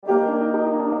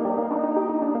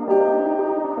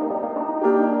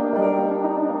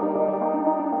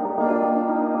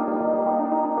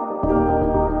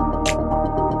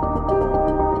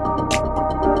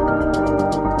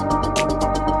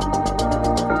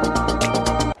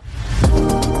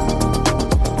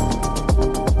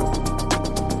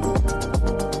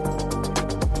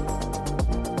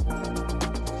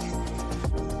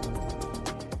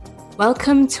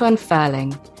Welcome to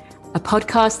Unfurling, a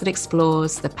podcast that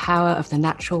explores the power of the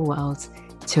natural world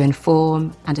to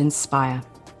inform and inspire.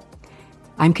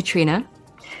 I'm Katrina.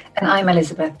 And I'm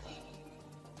Elizabeth.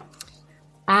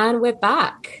 And we're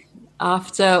back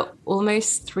after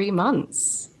almost 3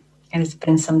 months. It has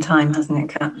been some time, hasn't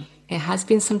it, Kat? It has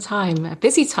been some time, a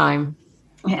busy time.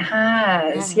 It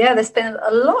has. Yeah, there's been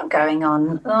a lot going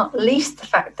on, not least the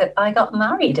fact that I got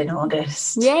married in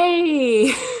August.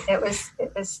 Yay! It was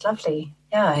lovely.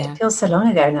 Yeah, it feels so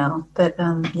long ago now, but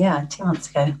 2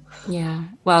 months ago. Yeah.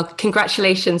 Well,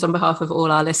 congratulations on behalf of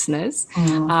all our listeners.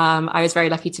 I was very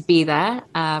lucky to be there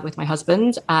with my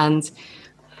husband, and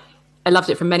I loved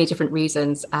it for many different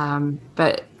reasons.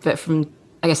 But from,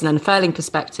 I guess, an unfurling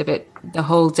perspective, the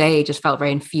whole day just felt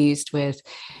very infused with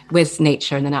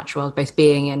nature and the natural world, both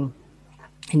being in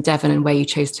Devon and where you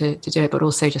chose to do it, but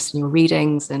also just in your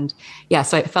readings. And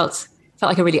so it felt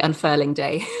like a really unfurling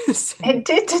day. It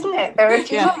did, didn't it? There were a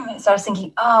few moments I was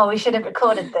thinking, we should have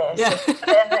recorded this for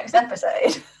the next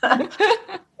episode.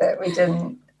 But we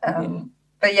didn't.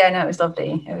 It was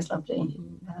lovely. It was lovely.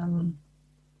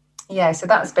 So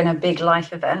that's been a big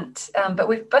life event. But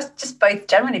we've both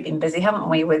generally been busy, haven't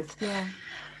we, with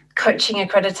coaching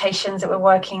accreditations that we're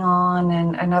working on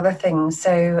and other things.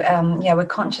 So, we're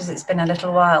conscious it's been a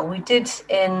little while. We did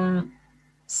in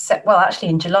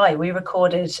July, we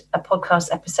recorded a podcast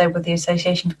episode with the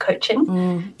Association for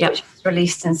Coaching, which was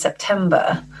released in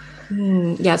September.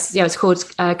 It's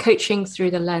called Coaching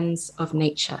Through the Lens of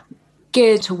Nature,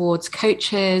 geared towards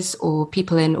coaches or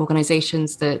people in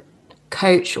organizations that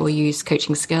coach or use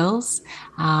coaching skills.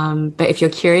 But if you're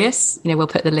curious, we'll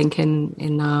put the link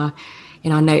in our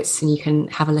notes and you can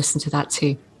have a listen to that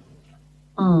too.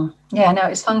 It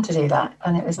was fun to do that.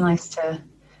 And it was nice to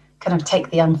kind of take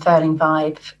the unfurling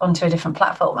vibe onto a different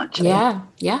platform, actually.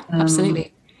 Yeah,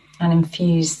 absolutely. And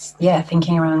infuse,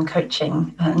 thinking around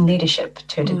coaching and leadership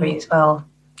to a degree as well.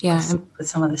 With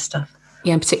some of this stuff.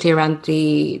 Yeah, and particularly around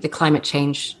the climate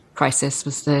change crisis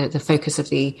was the focus of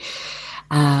the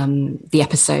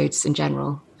episodes in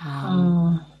general.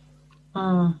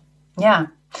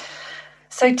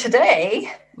 So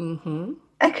today,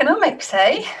 economics,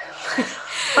 eh?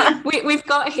 We've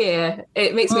got here.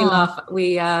 It makes me laugh.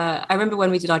 I remember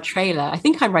when we did our trailer. I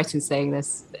think I'm right in saying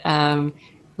this. When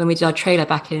we did our trailer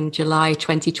back in July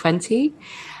 2020,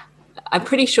 I'm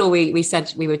pretty sure we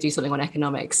said we would do something on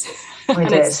economics. We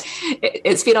did.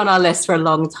 It's been on our list for a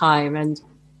long time, and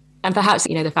perhaps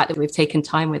the fact that we've taken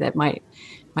time with it might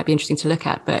be interesting to look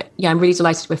at. But I'm really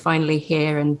delighted we're finally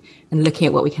here and looking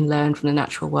at what we can learn from the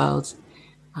natural world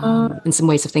and some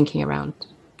ways of thinking around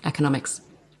economics.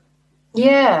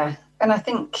 Yeah, and I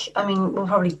think, we'll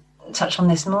probably touch on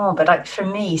this more, but for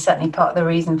me, certainly part of the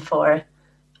reason for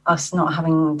us not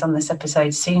having done this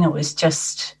episode sooner was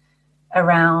just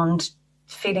around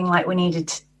feeling like we needed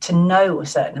to know a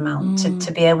certain amount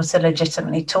to be able to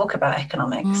legitimately talk about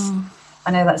economics.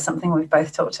 I know that's something we've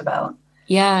both talked about.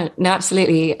 Yeah, no,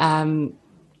 absolutely.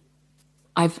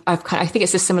 I think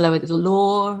it's similar with the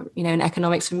law, in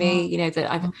economics for me, that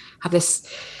I have this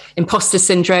imposter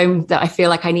syndrome that I feel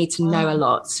like I need to know a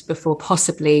lot before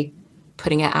possibly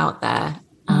putting it out there.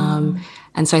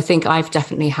 And so I think I've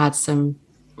definitely had some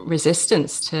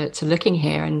resistance to looking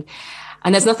here. And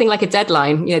there's nothing like a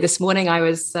deadline. This morning I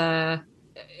was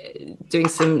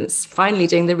finally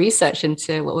doing the research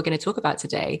into what we're going to talk about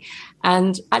today,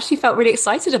 and actually felt really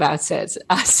excited about it.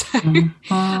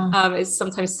 It's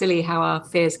sometimes silly how our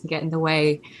fears can get in the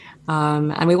way,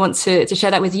 and we want to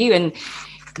share that with you. And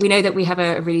we know that we have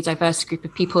a really diverse group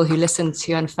of people who listen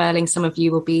to Unfurling. Some of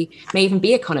you may even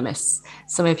be economists.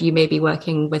 Some of you may be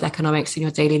working with economics in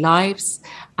your daily lives,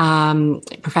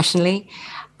 professionally.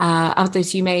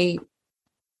 Others you may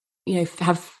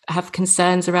have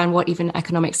concerns around what even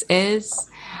economics is.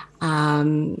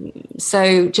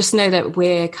 So just know that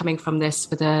we're coming from this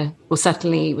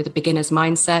certainly with a beginner's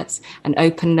mindset and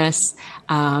openness,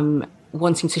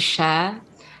 wanting to share.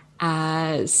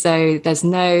 So there's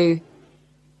no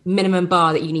minimum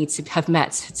bar that you need to have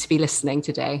met to be listening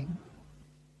today.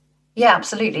 Yeah,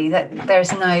 absolutely. That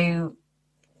there's no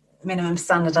minimum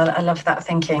standard. I love that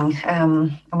thinking.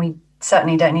 And we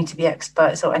certainly don't need to be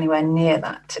experts or anywhere near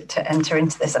that to enter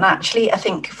into this. And actually, I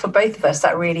think for both of us,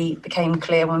 that really became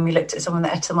clear when we looked at some of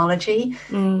the etymology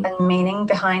and meaning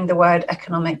behind the word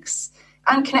economics,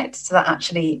 and connected to that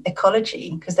actually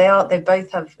ecology, because they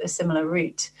both have a similar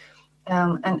root.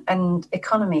 And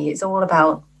economy is all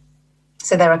about,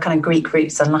 so there are kind of Greek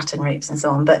roots and Latin roots and so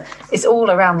on, but it's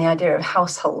all around the idea of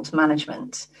household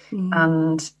management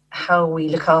and how we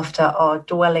look after our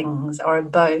dwellings, our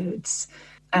abodes.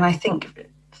 And I think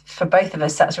for both of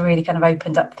us, that's really kind of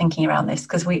opened up thinking around this,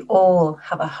 because we all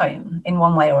have a home in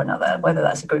one way or another, whether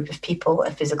that's a group of people,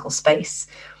 a physical space.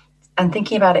 And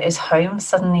thinking about it as home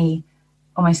suddenly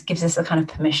almost gives us a kind of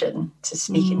permission to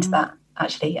speak into that,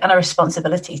 actually, and a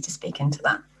responsibility to speak into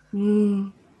that.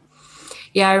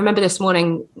 Yeah, I remember this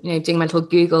morning, doing my little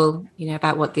Google,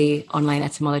 about what the online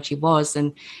etymology was,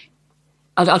 and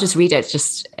I'll just read it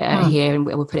here, and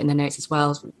we'll put it in the notes as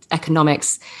well.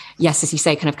 Economics, yes, as you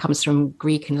say, kind of comes from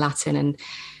Greek and Latin, and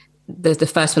the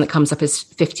first one that comes up is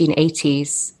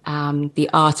 1580s, the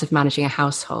art of managing a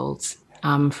household,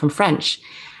 from French.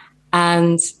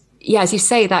 And yeah, as you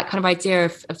say, that kind of idea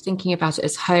of thinking about it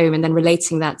as home and then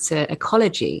relating that to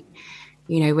ecology,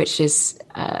 which is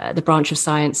the branch of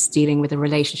science dealing with the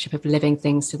relationship of living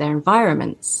things to their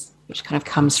environments, which kind of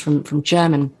comes from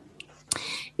German.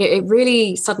 It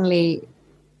really suddenly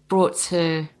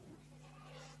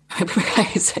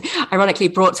ironically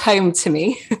brought home to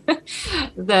me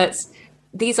that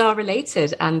these are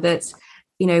related, and that,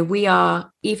 we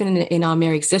are, even in our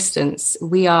mere existence,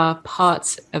 we are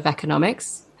part of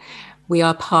economics. We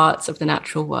are part of the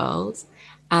natural world.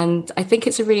 And I think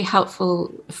it's a really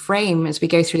helpful frame as we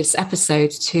go through this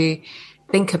episode to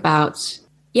think about,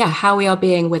 how we are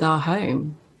being with our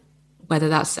home, whether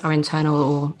that's our internal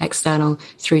or external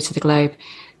through to the globe.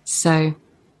 So,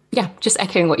 just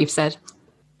echoing what you've said.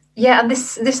 Yeah, and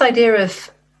this idea of,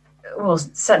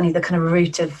 certainly the kind of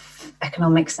root of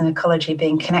economics and ecology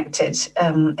being connected,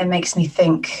 it makes me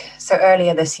think. So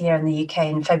earlier this year in the UK,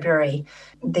 in February,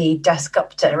 the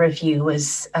Dasgupta review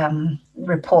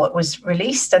report was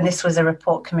released, and this was a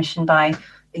report commissioned by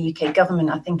the UK government,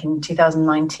 I think in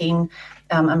 2019,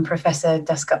 and Professor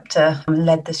Dasgupta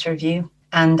led this review.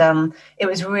 And it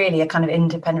was really a kind of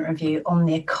independent review on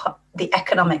the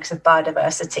economics of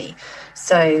biodiversity.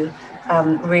 So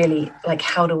really, like,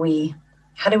 how do we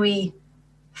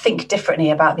think differently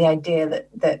about the idea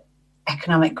that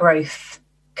economic growth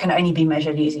can only be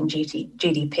measured using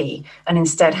GDP, and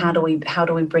instead, how do we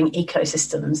bring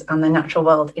ecosystems and the natural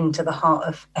world into the heart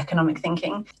of economic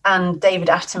thinking? And David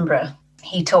Attenborough,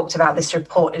 he talked about this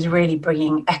report as really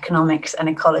bringing economics and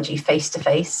ecology face to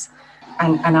face,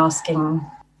 and asking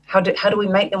how do we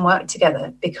make them work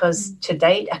together? Because to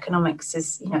date, economics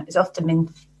is often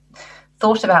been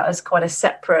thought about as quite a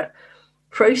separate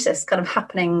process, kind of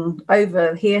happening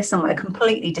over here somewhere,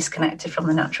 completely disconnected from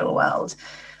the natural world.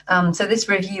 So this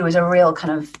review is a real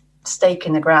kind of stake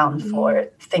in the ground for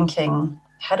thinking,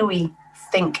 how do we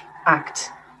think, act,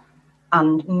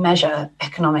 and measure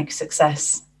economic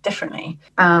success differently?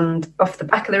 And off the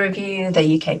back of the review,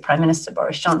 the UK Prime Minister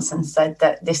Boris Johnson said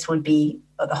that this would be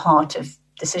at the heart of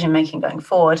decision-making going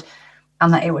forward,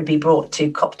 and that it would be brought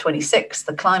to COP26,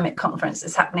 the climate conference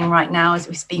that's happening right now as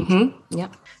we speak. Yeah.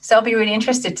 So I'll be really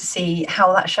interested to see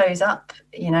how that shows up.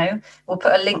 We'll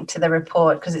put a link to the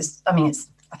report, because it's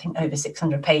I think over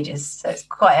 600 pages, so it's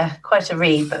quite a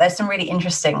read. But there's some really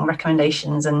interesting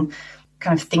recommendations and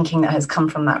kind of thinking that has come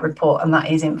from that report, and that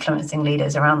is influencing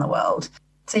leaders around the world.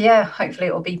 So hopefully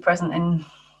it will be present in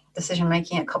decision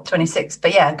making at COP26.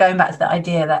 But going back to the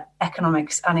idea that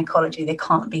economics and ecology, they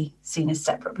can't be seen as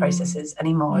separate processes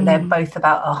anymore. They're both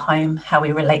about our home, how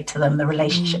we relate to them, the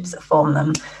relationships that form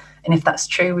them. And if that's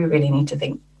true, we really need to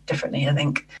think differently, I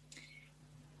think.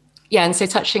 Yeah, and so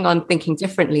touching on thinking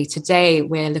differently, today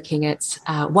we're looking at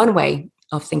one way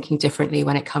of thinking differently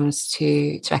when it comes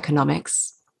to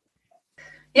economics.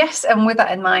 Yes, and with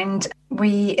that in mind,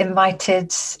 we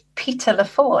invited Peter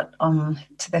Lefort on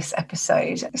to this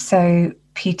episode. So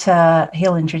Peter,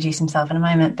 he'll introduce himself in a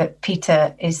moment, but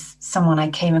Peter is someone I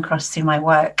came across through my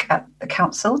work at the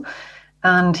council,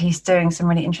 and he's doing some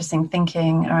really interesting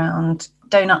thinking around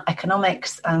donut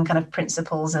economics and kind of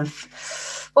principles of,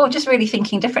 just really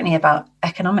thinking differently about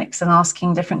economics and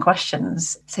asking different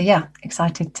questions. So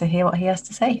excited to hear what he has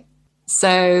to say.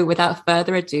 So without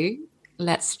further ado,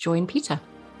 let's join Peter.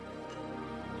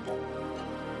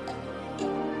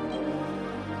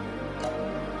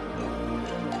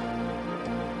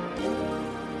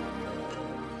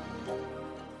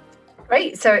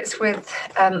 Great. So it's with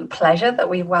pleasure that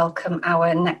we welcome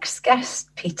our next guest,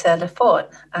 Peter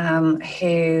Lefort,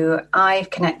 who I've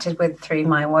connected with through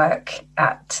my work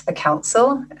at the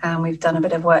council. And we've done a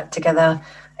bit of work together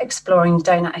exploring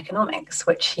donut economics,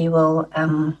 which he will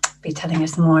be telling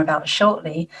us more about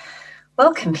shortly.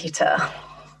 Welcome, Peter.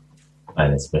 Hi,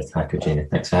 Elizabeth. Hi, Katrina.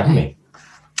 Thanks for having me.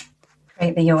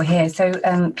 Great that you're here. So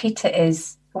Peter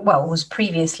was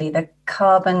previously the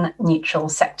carbon neutral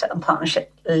sector and partnership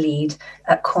lead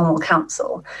at Cornwall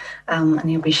Council, and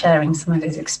he'll be sharing some of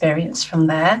his experience from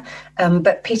there.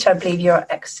 But Peter, I believe you're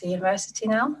at Exeter University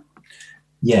now?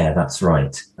 Yeah, that's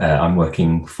right. I'm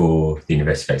working for the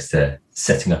University of Exeter,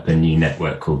 setting up a new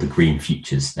network called the Green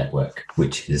Futures Network,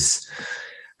 which is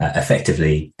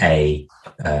effectively a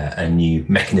new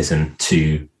mechanism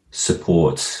to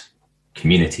support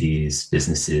communities,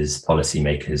 businesses,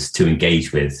 policymakers to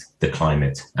engage with the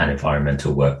climate and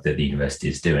environmental work that the university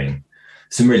is doing.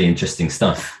 Some really interesting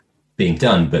stuff being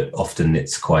done, but often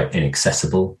it's quite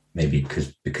inaccessible, maybe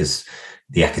because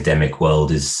the academic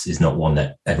world is not one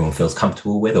that everyone feels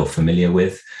comfortable with or familiar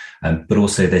with. But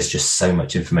also there's just so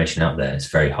much information out there. It's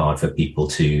very hard for people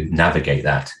to navigate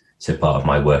that. So part of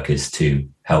my work is to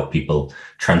help people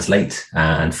translate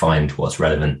and find what's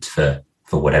relevant for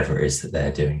whatever it is that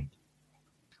they're doing.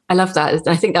 I love that.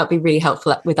 I think that would be really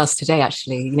helpful with us today,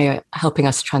 actually, helping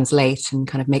us translate and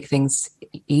kind of make things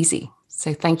easy.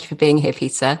 So thank you for being here,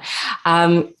 Peter.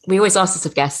 We always ask this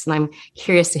of guests, and I'm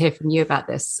curious to hear from you about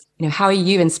this. How are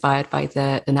you inspired by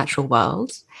the natural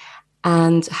world?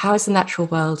 And how has the natural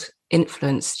world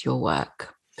influenced your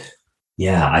work?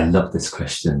 Yeah, I love this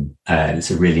question.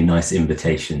 It's a really nice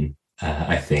invitation,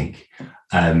 I think.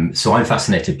 So I'm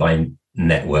fascinated by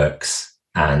networks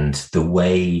and the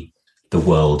way the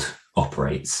world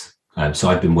operates. So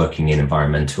I've been working in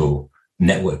environmental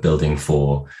network building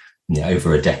for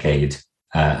over a decade.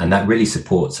 And that really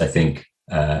supports, I think,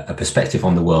 a perspective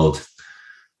on the world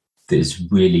that is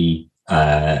really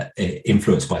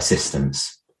influenced by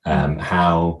systems,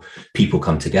 how people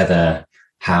come together,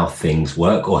 how things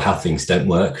work or how things don't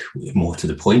work, more to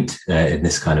the point, in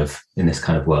this kind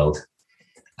of world.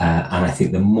 And I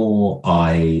think the more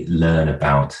I learn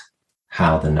about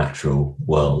how the natural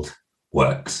world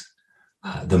works,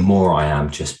 the more I am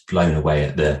just blown away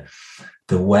at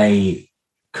the way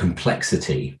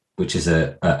complexity, which is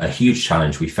a huge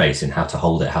challenge we face in how to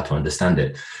hold it, how to understand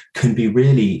it, can be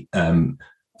really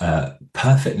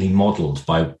perfectly modeled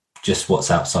by just what's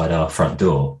outside our front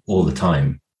door all the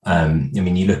time.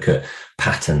 You look at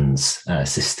patterns,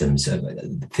 systems,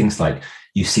 things like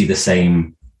you see the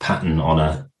same pattern on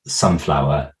a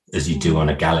sunflower as you do on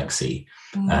a galaxy.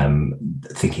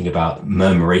 Thinking about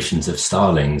murmurations of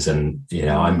starlings, and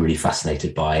I'm really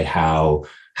fascinated by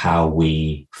how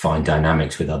we find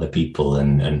dynamics with other people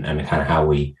and kind of how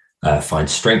we find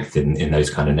strength in those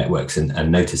kind of networks,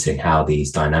 and noticing how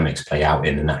these dynamics play out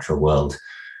in the natural world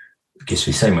gives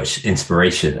me so much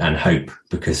inspiration and hope,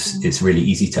 because it's really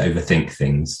easy to overthink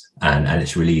things, and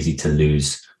it's really easy to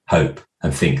lose hope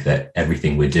and think that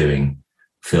everything we're doing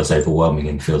feels overwhelming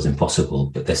and feels impossible.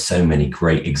 But there's so many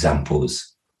great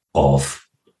examples of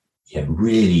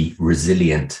really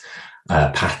resilient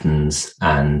patterns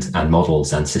and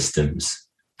models and systems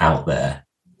out there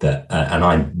that, and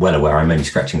I'm well aware I'm only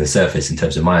scratching the surface in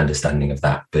terms of my understanding of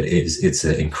that, but it's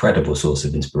an incredible source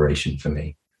of inspiration for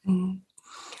me.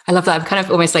 I love that. I'm kind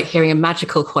of almost like hearing a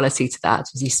magical quality to that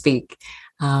as you speak.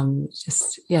 And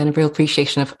a real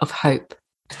appreciation of hope.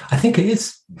 I think it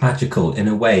is magical in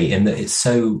a way, in that it's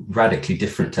so radically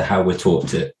different to how we're taught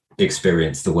to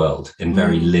experience the world, in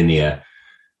very linear,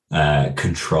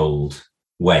 controlled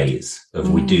ways of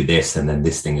we do this and then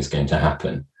this thing is going to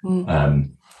happen.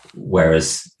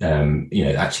 Whereas,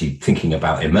 actually thinking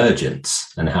about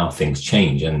emergence and how things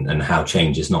change and how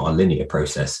change is not a linear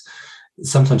process,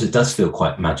 sometimes it does feel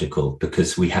quite magical,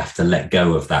 because we have to let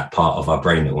go of that part of our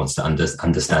brain that wants to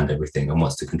understand everything and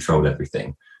wants to control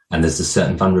everything. And there's a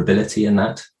certain vulnerability in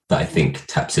that I think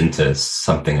taps into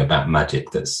something about magic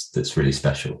that's really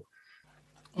special.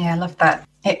 Yeah, I love that.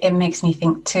 It makes me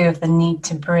think too of the need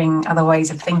to bring other ways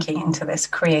of thinking into this: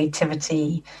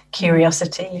 creativity,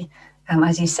 curiosity.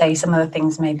 As you say, some of the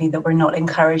things maybe that we're not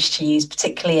encouraged to use,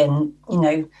 particularly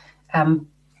in,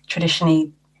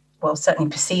 traditionally, well,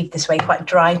 certainly perceived this way, quite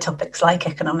dry topics like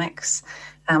economics,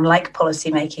 like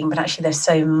policy making, but actually there's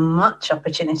so much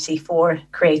opportunity for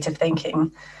creative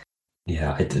thinking.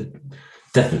 Yeah, I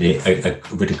definitely I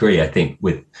would agree. I think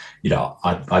with,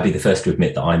 I'd be the first to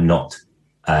admit that I'm not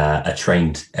a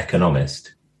trained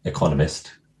economist. I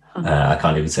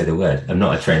can't even say the word. I'm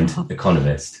not a trained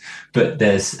economist, but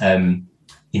there's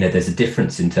a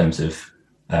difference in terms of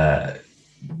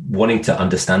wanting to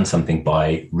understand something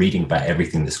by reading about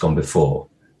everything that's gone before,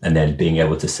 and then being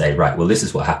able to say, right, well, this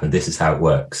is what happened, this is how it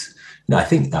works. Now, I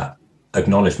think that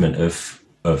acknowledgement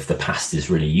of the past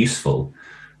is really useful,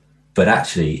 but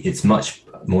actually it's much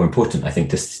more important, I think,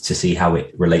 to see how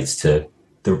it relates to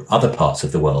the other parts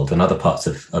of the world and other parts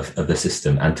of the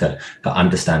system, and to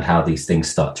understand how these things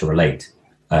start to relate,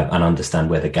 and understand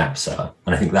where the gaps are.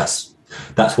 And I think that's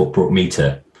what brought me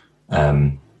to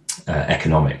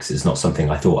economics. It's not something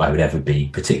I thought I would ever be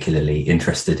particularly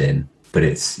interested in, but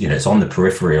it's it's on the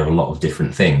periphery of a lot of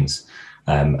different things,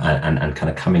 and kind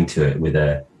of coming to it with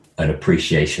a an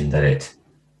appreciation that it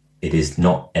is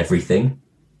not everything,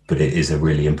 but it is a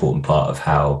really important part of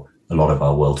how a lot of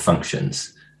our world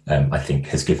functions. I think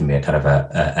has given me a kind of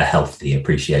a healthy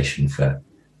appreciation for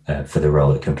the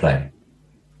role it can play.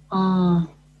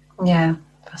 Yeah,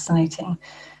 fascinating.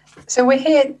 So we're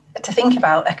here to think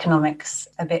about economics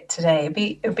a bit today.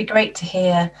 It'd be great to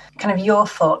hear kind of your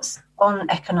thoughts on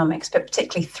economics, but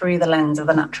particularly through the lens of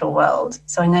the natural world.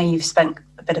 So I know you've spent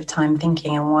a bit of time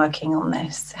thinking and working on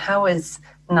this. How is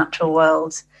the natural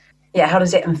world? Yeah, how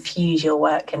does it infuse your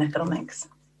work in economics?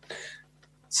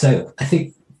 So I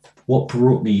think what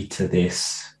brought me to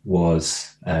this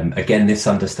was, again, this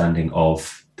understanding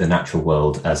of the natural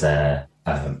world as a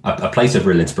place of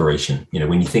real inspiration. You know,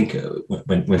 when you think,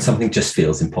 when something just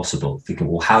feels impossible, thinking,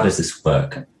 well, how does this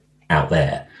work out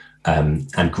there?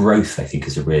 And growth, I think,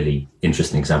 is a really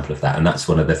interesting example of that. And that's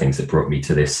one of the things that brought me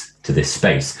to this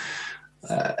space.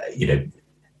 You know,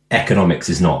 economics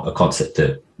is not a concept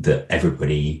that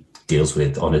everybody deals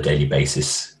with on a daily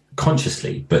basis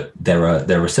consciously, but there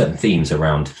are certain themes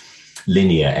around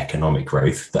linear economic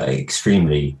growth that are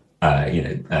extremely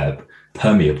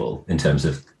permeable in terms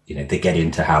of, you know, they get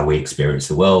into how we experience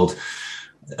the world.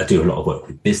 I do a lot of work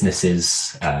with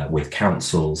businesses, with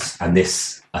councils, and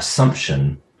this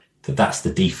assumption that that's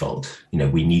the default. You know,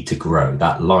 we need to grow.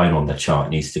 That line on the chart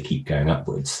needs to keep going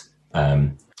upwards.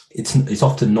 It's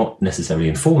often not necessarily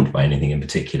informed by anything in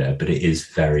particular, but it is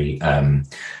very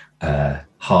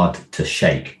hard to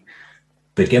shake.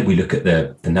 But again, we look at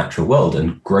the natural world,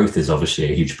 and growth is obviously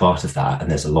a huge part of that.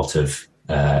 And there's a lot of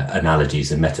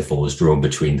analogies and metaphors drawn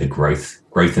between the growth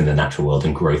in the natural world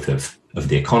and growth of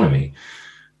the economy.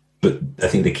 But I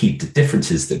think the key difference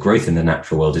is that growth in the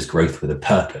natural world is growth with a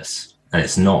purpose, and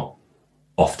it's not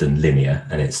often linear,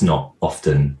 and it's not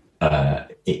often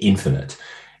infinite.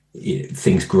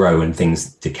 Things grow and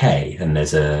things decay, and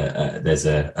there's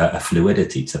a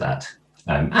fluidity to that.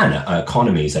 And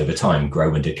economies over time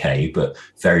grow and decay, but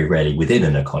very rarely within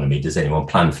an economy does anyone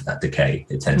plan for that decay.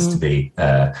 It tends to be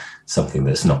something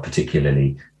that's not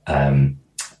particularly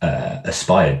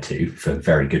aspired to for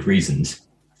very good reasons.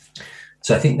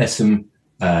 So I think there's some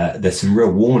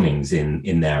real warnings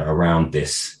in there around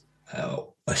this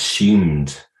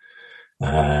assumed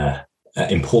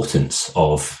importance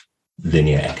of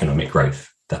linear economic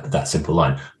growth. That simple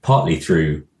line, partly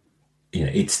through, you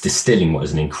know, it's distilling what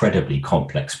is an incredibly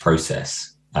complex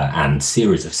process and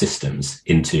series of systems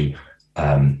into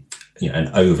an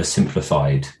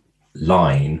oversimplified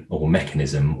line or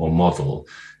mechanism or model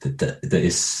that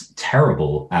is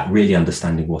terrible at really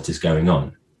understanding what is going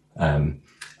on.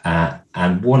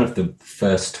 And one of the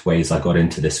first ways I got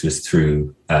into this was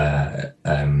through the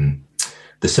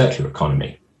circular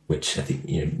economy, which I think,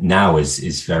 you know, now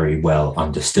is very well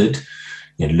understood.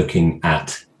 You know, looking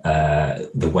at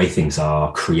the way things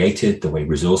are created, the way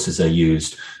resources are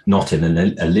used, not in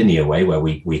a linear way where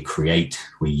we create,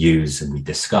 we use, and we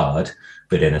discard,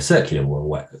 but in a circular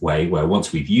way where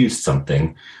once we've used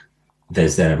something,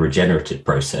 there's then a regenerative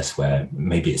process where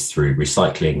maybe it's through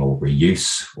recycling or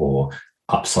reuse or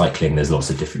upcycling. There's lots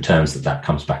of different terms that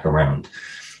comes back around.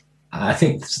 I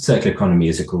think circular economy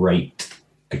is a great,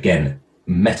 again,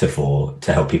 metaphor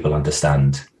to help people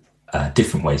understand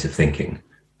different ways of thinking.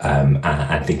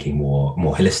 And thinking more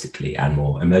holistically and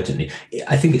more emergently.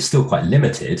 I think it's still quite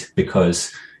limited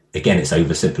because, again, it's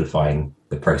oversimplifying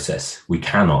the process. We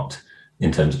cannot,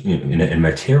 in terms of, in a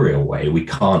material way, we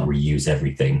can't reuse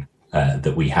everything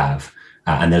that we have.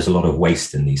 And there's a lot of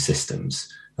waste in these systems.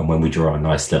 And when we draw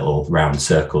nice little round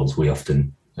circles, we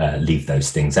often leave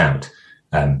those things out.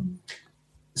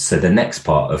 So the next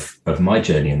part of my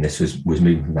journey in this was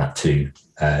moving from that to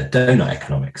donut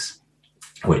economics,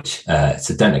 which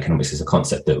so donut economics is a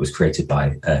concept that was created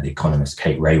by the economist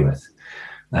Kate Raworth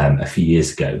a few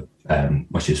years ago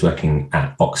when she was working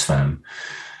at Oxfam.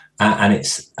 And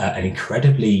it's an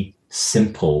incredibly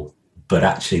simple, but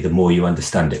actually the more you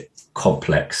understand it,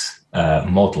 complex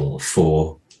model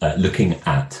for looking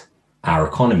at our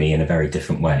economy in a very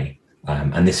different way.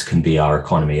 And this can be our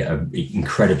economy at an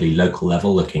incredibly local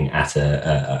level, looking at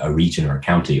a region or a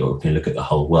county, or we can look at the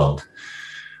whole world.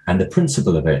 And the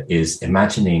principle of it is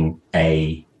imagining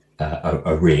a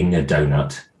ring, a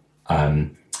donut,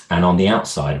 and on the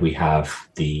outside we have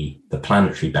the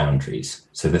planetary boundaries.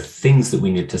 So the things that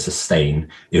we need to sustain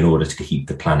in order to keep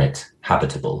the planet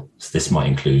habitable. So this might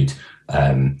include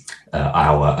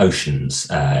our oceans.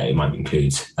 It might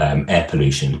include air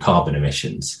pollution, carbon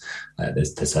emissions.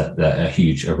 There's a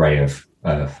huge array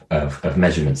of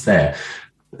measurements there,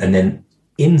 and then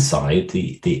inside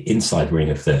the inside ring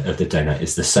of the donut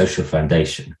is the social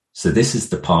foundation. So this is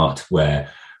the part where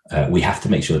we have to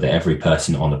make sure that every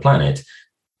person on the planet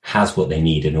has what they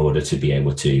need in order to be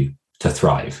able to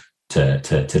thrive,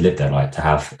 to live their life, to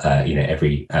have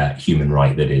every human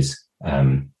right that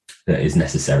is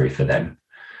necessary for them.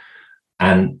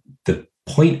 And the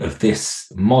point of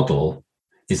this model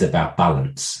is about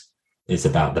balance. It's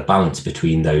about the balance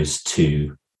between those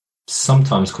two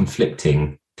sometimes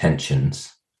conflicting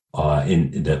tensions.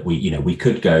 In that we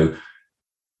could go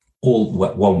all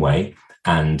one way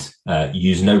and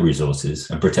use no resources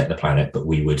and protect the planet, but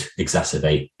we would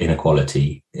exacerbate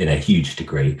inequality in a huge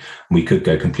degree. We could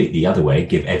go completely the other way,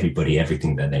 give everybody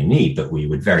everything that they need, but we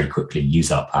would very quickly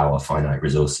use up our finite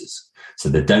resources. So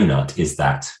the donut is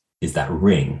that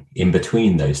ring in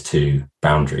between those two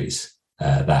boundaries,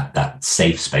 that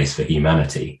safe space for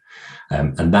humanity,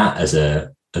 and that as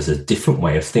a different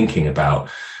way of thinking about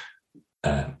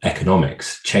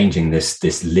economics, changing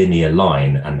this linear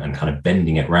line and kind of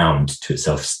bending it round to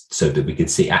itself so that we can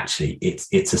see actually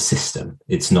it's a system.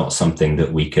 It's not something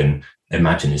that we can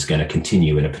imagine is going to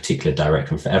continue in a particular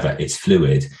direction forever. It's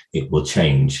fluid. It will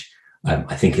change.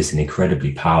 I think it's an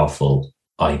incredibly powerful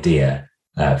idea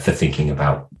for thinking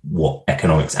about what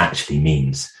economics actually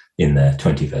means in the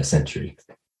 21st century.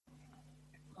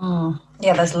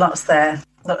 Yeah, there's lots there.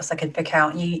 Lots I could pick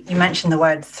out. You mentioned the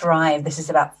word thrive. This is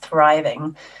about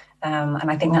thriving. And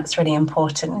I think that's really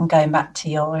important. And going back to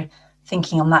your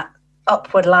thinking on that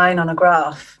upward line on a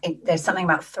graph, there's something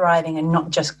about thriving and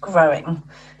not just growing,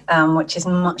 which is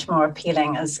much more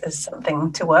appealing as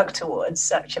something to work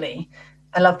towards, actually.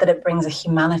 I love that it brings a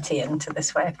humanity into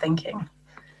this way of thinking.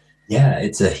 Yeah,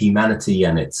 it's a humanity,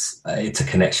 and it's a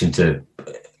connection to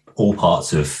all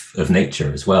parts of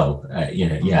nature as well.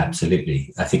 Yeah,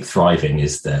 absolutely. I think thriving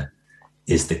is the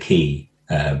key.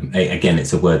 Again,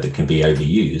 it's a word that can be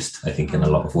overused, I think, in a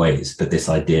lot of ways. But this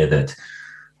idea that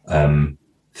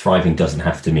thriving doesn't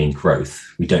have to mean growth.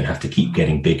 We don't have to keep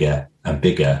getting bigger and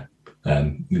bigger.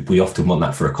 We often want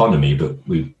that for economy, but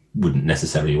we wouldn't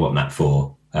necessarily want that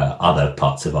for other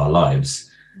parts of our lives.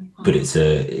 But it's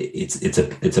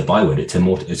a byword.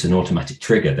 It's an automatic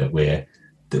trigger that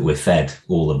we're fed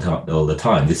all the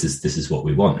time. This is what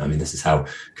we want. I mean, this is how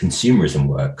consumerism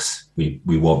works. We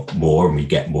want more and we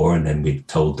get more, and then we're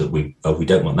told that we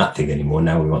don't want that thing anymore.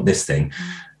 Now we want this thing,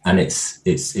 and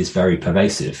it's very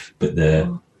pervasive. But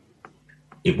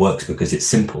it works because it's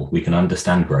simple. We can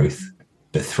understand growth,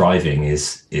 but thriving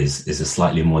is a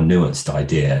slightly more nuanced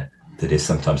idea that is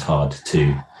sometimes hard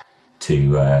to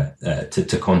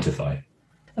quantify.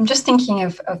 I'm just thinking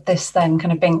of this then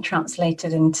kind of being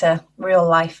translated into real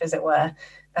life, as it were.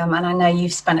 And I know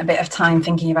you've spent a bit of time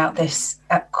thinking about this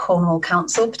at Cornwall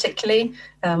Council, particularly,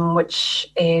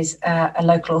 which is a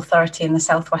local authority in the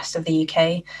southwest of the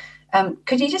UK.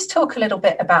 Could you just talk a little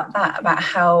bit about that, about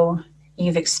how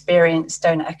you've experienced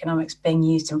donut economics being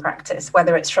used in practice,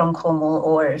 whether it's from Cornwall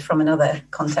or from another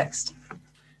context?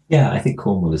 Yeah, I think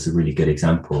Cornwall is a really good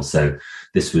example. So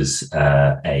this was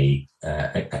a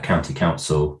county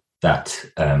council that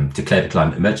declared a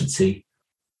climate emergency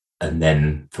and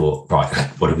then thought, right,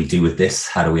 what do we do with this?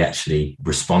 How do we actually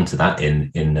respond to that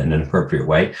in an appropriate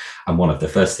way? And one of the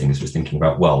first things was thinking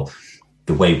about, well,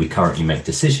 the way we currently make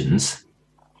decisions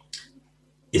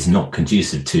is not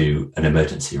conducive to an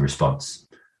emergency response.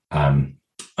 And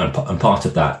part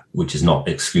of that, which is not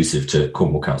exclusive to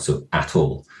Cornwall Council at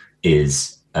all,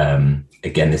 is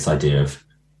again, this idea of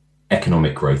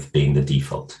economic growth being the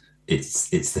default. It's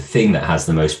the thing that has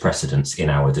the most precedence in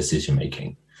our decision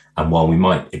making. And while we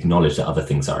might acknowledge that other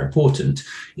things are important,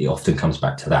 it often comes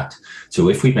back to that. So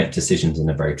if we make decisions in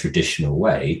a very traditional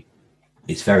way,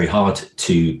 it's very hard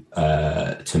to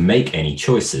make any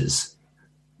choices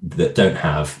that don't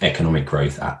have economic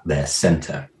growth at their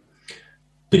center.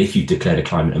 But if you declare a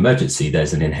climate emergency,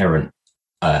 there's an inherent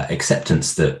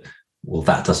acceptance that, well,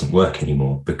 that doesn't work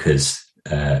anymore because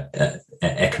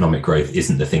economic growth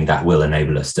isn't the thing that will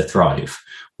enable us to thrive.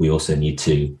 We also need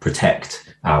to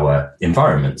protect our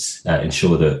environments,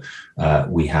 ensure that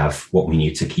we have what we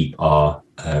need to keep our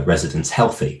residents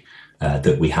healthy,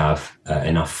 that we have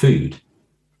enough food.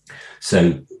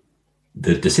 So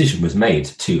the decision was made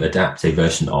to adapt a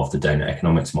version of the donut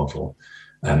economics model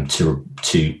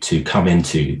to come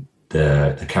into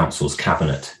the council's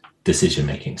cabinet decision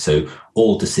making. So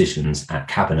all decisions at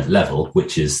cabinet level,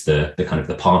 which is the kind of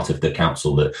the part of the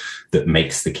council that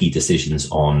makes the key decisions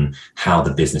on how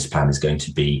the business plan is going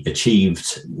to be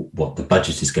achieved, what the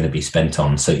budget is going to be spent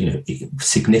on. So,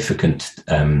 significant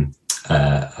kind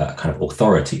of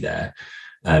authority there,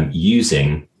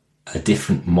 using a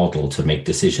different model to make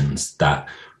decisions that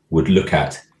would look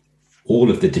at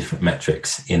all of the different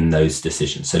metrics in those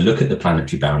decisions. So look at the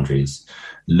planetary boundaries,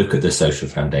 look at the social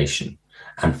foundation,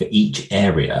 and for each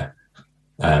area,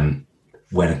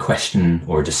 when a question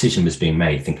or a decision was being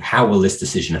made, think, how will this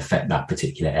decision affect that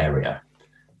particular area?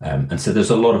 And so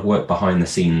there's a lot of work behind the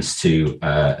scenes to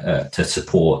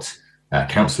support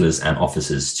councillors and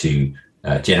officers to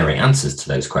generate answers to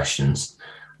those questions.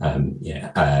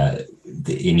 It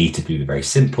needed to be very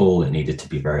simple. It needed to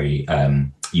be very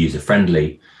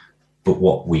user-friendly. But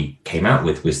what we came out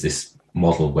with was this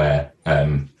model where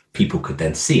people could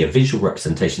then see a visual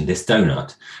representation of this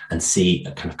donut and see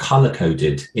a kind of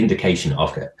color-coded indication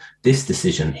of it. This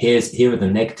decision, here are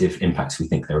the negative impacts we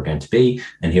think there are going to be,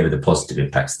 and here are the positive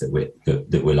impacts that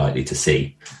we're likely to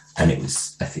see. And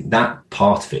I think that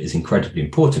part of it is incredibly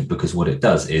important, because what it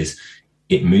does is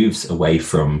it moves away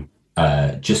from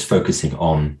just focusing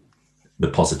on the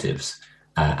positives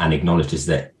and acknowledges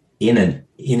that in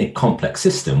a complex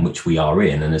system, which we are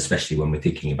in, and especially when we're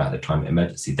thinking about the climate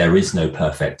emergency, there is no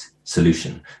perfect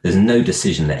solution. There's no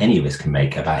decision that any of us can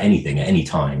make about anything at any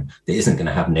time that isn't going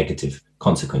to have negative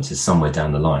consequences somewhere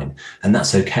down the line. And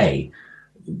that's okay.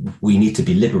 We need to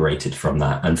be liberated from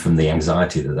that and from the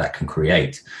anxiety that can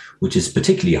create, which is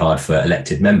particularly hard for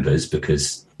elected members,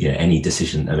 because any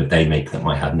decision that they make that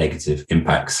might have negative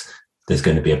impacts, there's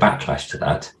going to be a backlash to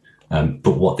that.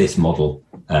 But what this model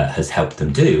has helped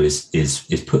them do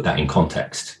is put that in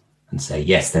context and say,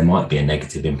 yes, there might be a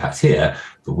negative impact here,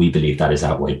 but we believe that is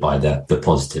outweighed by the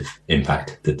positive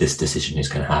impact that this decision is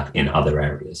going to have in other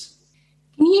areas.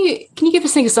 Can you give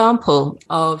us an example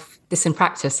of this in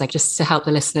practice, like just to help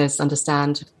the listeners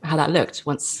understand how that looked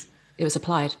once it was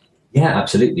applied? Yeah,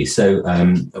 absolutely. So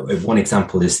one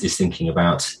example is thinking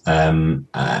about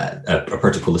a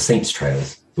project called the Saints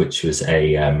Trails, which was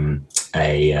an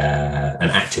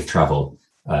active travel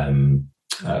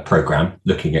program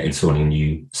looking at installing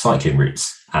new cycling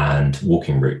routes and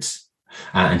walking routes.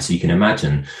 And so you can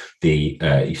imagine you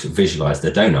sort of visualize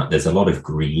the donut. There's a lot of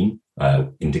green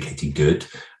indicating good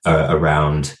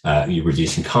around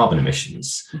reducing carbon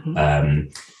emissions,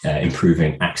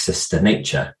 improving access to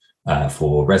nature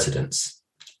for residents.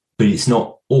 But it's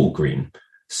not all green.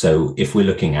 So if we're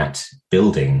looking at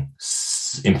building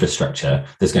infrastructure,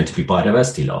 there's going to be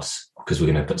biodiversity loss, because we're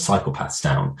going to put cycle paths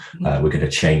down. We're going to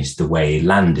change the way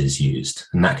land is used,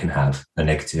 and that can have a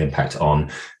negative impact on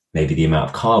maybe the amount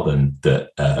of carbon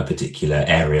that a particular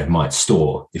area might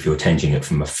store if you're changing it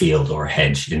from a field or a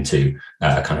hedge into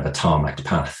a kind of a tarmac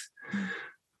path.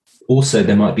 Also,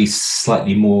 there might be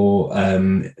slightly more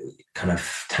kind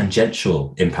of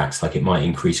tangential impacts, like it might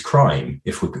increase crime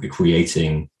if we're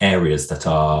creating areas that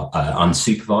are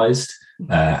unsupervised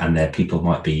and there people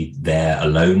might be there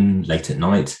alone late at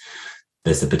night.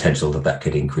 There's the potential that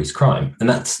could increase crime, and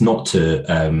that's not to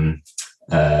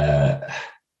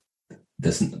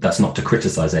that's not to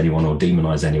criticize anyone or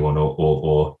demonize anyone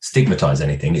or stigmatize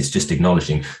anything. It's just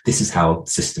acknowledging this is how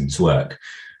systems work,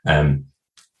 and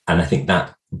I think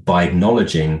that by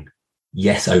acknowledging,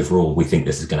 yes, overall we think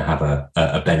this is going to have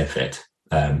a benefit,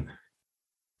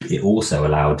 it also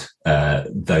allowed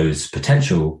those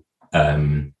potential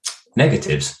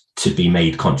negatives to be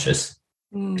made conscious.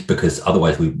 Because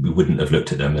otherwise we wouldn't have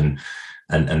looked at them,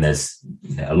 and there's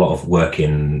a lot of work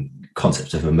in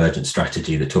concepts of emergent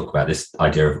strategy that talk about this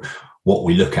idea of what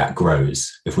we look at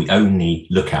grows. If we only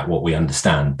look at what we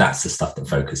understand, that's the stuff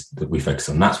that we focus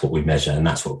on. That's what we measure, and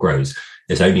that's what grows.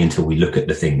 It's only until we look at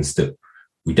the things that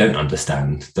we don't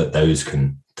understand that those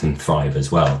can thrive as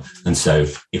well. And so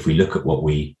if we look at what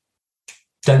we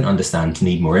don't understand,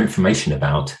 need more information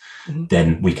about,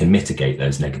 then we can mitigate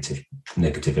those negative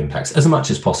impacts as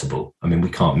much as possible. I mean, we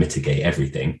can't mitigate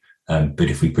everything, but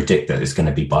if we predict that there's going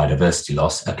to be biodiversity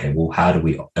loss, okay, well, how do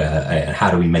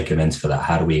we make amends for that?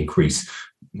 How do we increase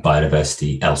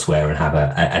biodiversity elsewhere and have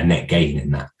a net gain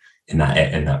in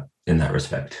that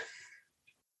respect?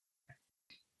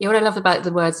 Yeah, what I love about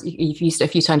the words you've used a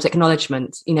few times,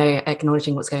 acknowledgement,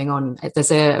 acknowledging what's going on.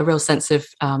 There's a real sense of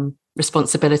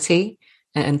responsibility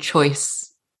and choice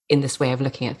in this way of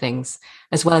looking at things,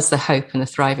 as well as the hope and the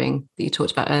thriving that you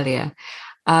talked about earlier.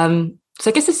 So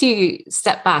I guess as you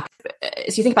step back,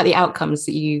 as you think about the outcomes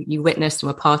that you witnessed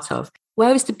and were part of,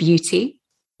 where was the beauty?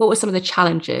 What were some of the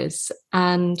challenges?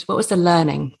 And what was the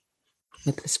learning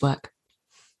with this work?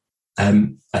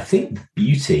 I think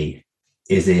beauty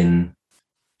is in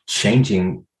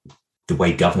changing the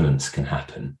way governance can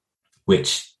happen,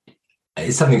 which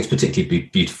is something that's particularly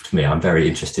beautiful to me. I'm very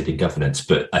interested in governance,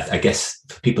 but I guess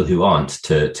for people who aren't,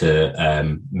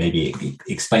 to maybe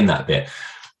explain that a bit,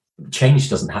 change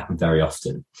doesn't happen very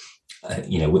often.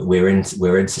 We're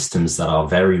in systems that are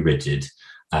very rigid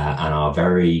and are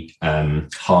very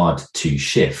hard to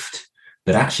shift.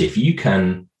 But actually, if you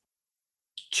can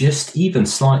just even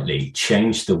slightly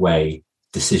change the way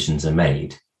decisions are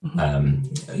made,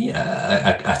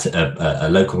 at a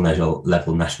local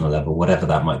level, national level, whatever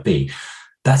that might be.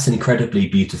 That's an incredibly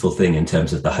beautiful thing in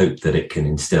terms of the hope that it can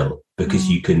instill, because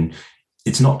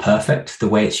it's not perfect. The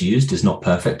way it's used is not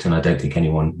perfect. And I don't think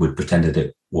anyone would pretend that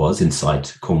it was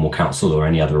inside Cornwall Council or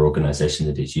any other organisation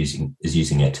that is using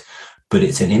it. But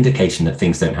it's an indication that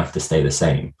things don't have to stay the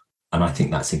same. And I think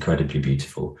that's incredibly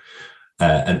beautiful.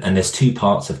 And there's two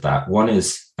parts of that. One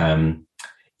is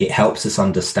it helps us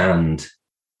understand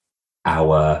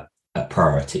our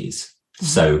priorities.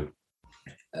 So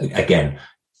again,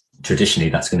 traditionally,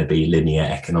 that's going to be linear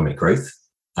economic growth.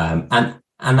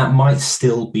 And that might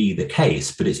still be the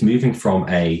case, but it's moving from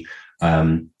a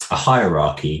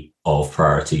hierarchy of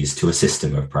priorities to a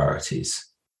system of priorities.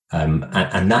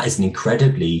 And that is an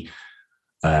incredibly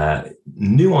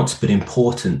nuanced but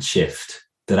important shift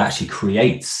that actually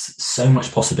creates so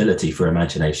much possibility for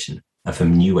imagination and for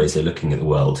new ways of looking at the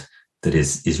world that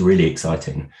is really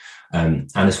exciting.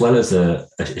 And as well as a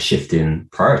shift in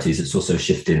priorities, it's also a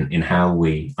shift in how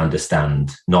we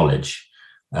understand knowledge,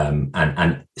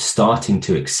 and starting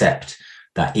to accept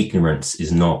that ignorance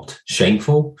is not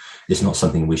shameful. It's not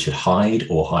something we should hide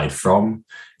or hide from.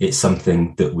 It's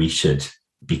something that we should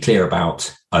be clear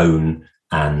about, own,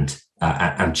 and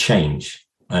change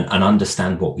and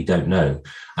understand what we don't know.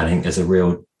 I think there's a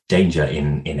real danger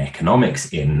in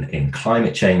economics, in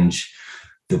climate change,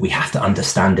 that we have to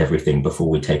understand everything before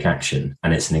we take action.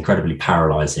 And it's an incredibly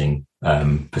paralyzing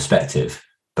perspective.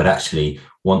 But actually,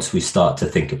 once we start to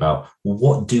think about, well,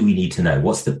 what do we need to know?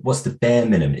 What's the bare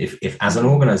minimum? If as an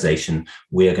organization,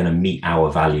 we are going to meet our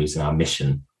values and our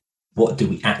mission, what do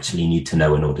we actually need to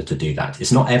know in order to do that?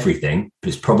 It's not everything, but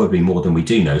it's probably more than we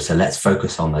do know. So let's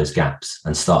focus on those gaps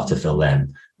and start to fill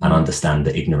them and understand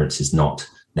that ignorance is not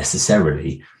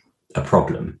necessarily a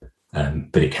problem,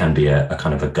 but it can be a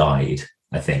kind of a guide,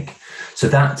 I think. So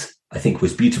that, I think,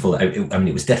 was beautiful. I mean,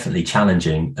 it was definitely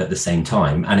challenging at the same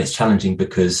time. And it's challenging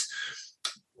because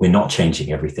we're not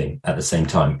changing everything at the same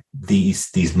time.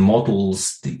 These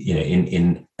models,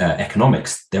 in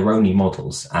economics, they're only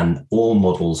models, and all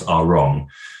models are wrong,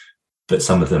 but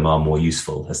some of them are more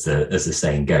useful, as the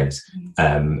saying goes.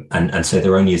 And so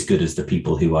they're only as good as the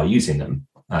people who are using them.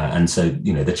 And so,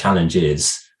 the challenge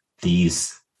is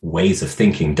these ways of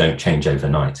thinking don't change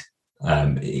overnight.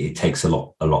 It takes a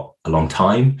long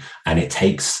time, and it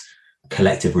takes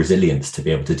collective resilience to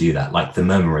be able to do that. Like the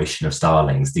murmuration of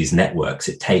starlings, these networks,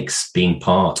 it takes being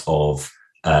part of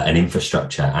an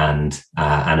infrastructure and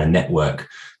a network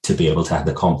to be able to have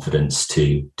the confidence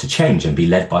to change and be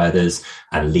led by others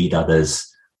and lead others,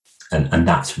 and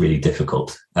that's really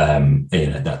difficult.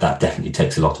 That definitely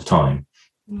takes a lot of time.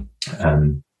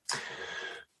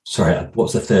 Sorry,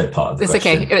 what's the third part of the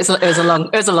question? It's okay.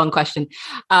 It was a long question.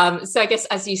 So I guess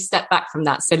as you step back from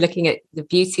that, so looking at the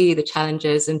beauty, the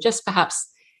challenges, and just perhaps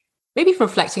maybe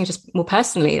reflecting just more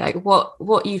personally, like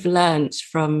what you've learned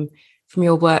from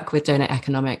your work with donut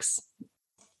economics.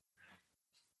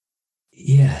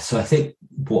 Yeah, so I think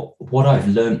what I've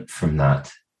learned from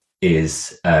that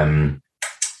is that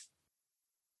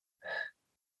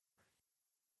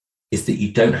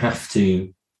you don't have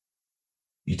to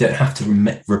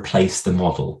replace the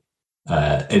model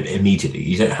immediately.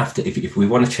 You don't have to, if we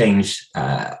want to change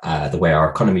the way our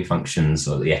economy functions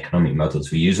or the economic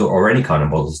models we use, or any kind of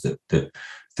models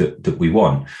that we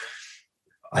want.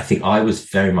 I think I was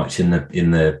very much in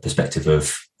the perspective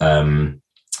of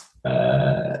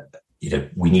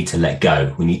we need to let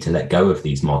go. We need to let go of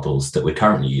these models that we're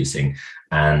currently using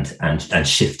and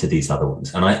shift to these other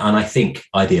ones. And I think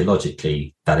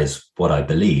ideologically that is what I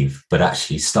believe, but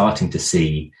actually starting to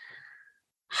see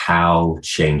how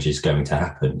change is going to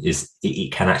happen is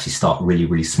it can actually start really,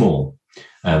 really small.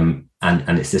 And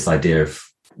it's this idea of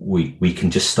we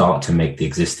can just start to make the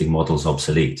existing models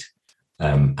obsolete.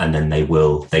 And then they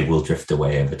will drift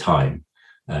away over time.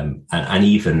 And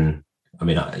even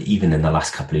in the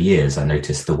last couple of years, I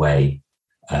noticed the way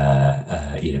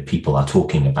people are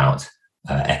talking about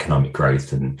economic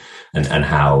growth and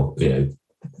how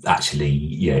actually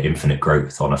infinite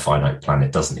growth on a finite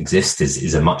planet doesn't exist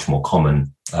is a much more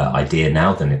common idea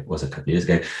now than it was a couple of years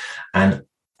ago. And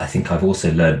I think I've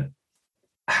also learned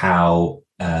how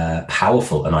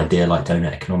powerful an idea like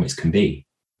donut economics can be,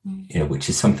 which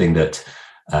is something that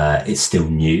it's still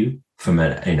new from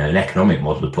an economic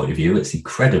model point of view. It's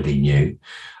incredibly new,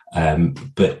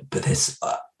 but there's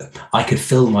I could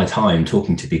fill my time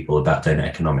talking to people about donut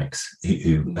economics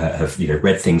who have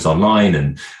read things online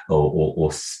and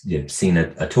or seen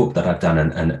a talk that I've done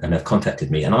and have contacted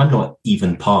me, and I'm not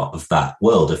even part of that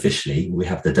world officially. We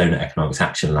have the Donut Economics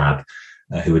Action Lab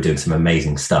who are doing some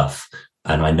amazing stuff,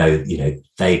 And I know,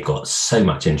 they've got so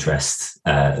much interest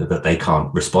that they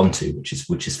can't respond to,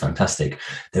 which is fantastic.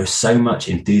 There's so much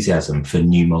enthusiasm for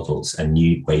new models and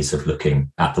new ways of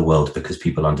looking at the world because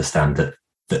people understand that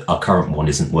our current one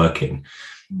isn't working.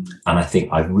 And I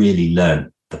think I've really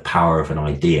learned the power of an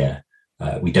idea.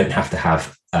 We don't have to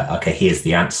have, okay, here's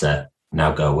the answer,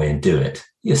 now go away and do it.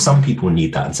 Yeah, some people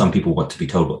need that and some people want to be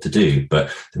told what to do,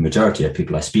 but the majority of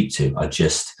people I speak to are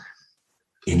just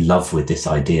in love with this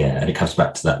idea. And it comes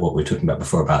back to that, what we were talking about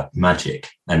before about magic.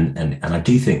 And I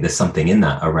do think there's something in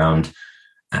that around,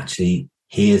 actually,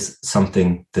 here's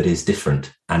something that is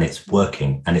different and it's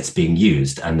working and it's being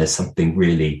used. And there's something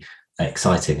really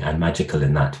exciting and magical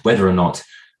in that. Whether or not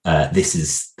this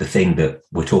is the thing that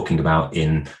we're talking about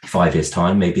in 5 years'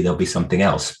 time, maybe there'll be something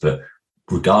else. But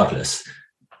regardless,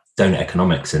 donut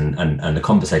economics and the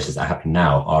conversations that are happening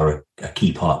now are a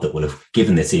key part that will have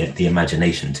given this the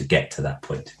imagination to get to that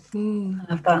point. I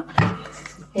love that.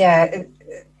 Yeah,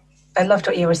 I loved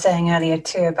what you were saying earlier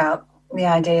too about the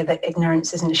idea that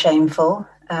ignorance isn't shameful.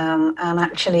 And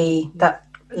actually that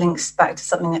links back to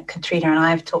something that Katrina and I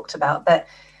have talked about, that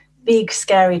big,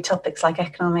 scary topics like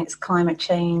economics, climate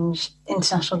change,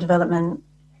 international development,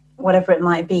 whatever it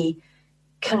might be,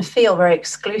 can feel very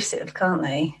exclusive, can't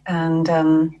they?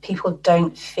 And people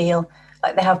don't feel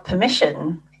like they have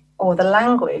permission or the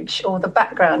language or the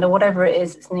background or whatever it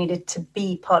is that's needed to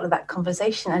be part of that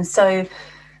conversation. And so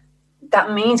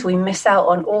that means we miss out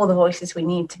on all the voices we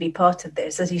need to be part of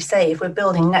this. As you say, if we're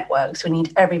building networks, we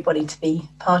need everybody to be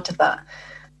part of that.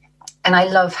 And I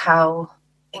love how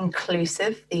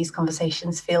inclusive these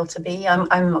conversations feel to be.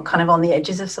 I'm kind of on the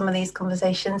edges of some of these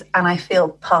conversations and I feel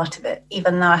part of it,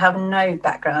 even though I have no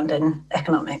background in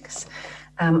economics.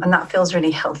 And that feels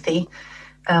really healthy.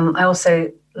 I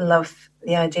also love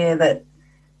the idea that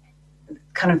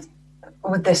kind of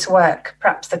with this work,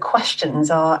 perhaps the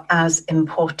questions are as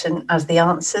important as the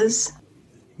answers.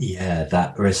 Yeah,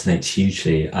 that resonates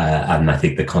hugely. And I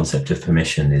think the concept of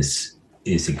permission is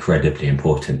incredibly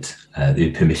important.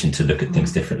 The permission to look at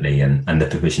things differently and the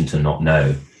permission to not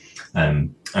know.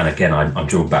 And again, I'm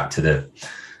drawn back to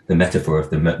the metaphor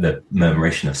of the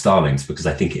murmuration of starlings, because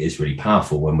I think it is really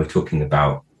powerful when we're talking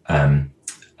about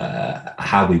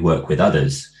how we work with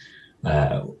others.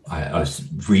 I was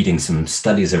reading some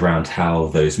studies around how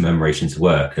those murmurations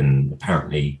work, and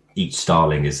apparently each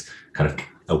starling is kind of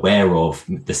aware of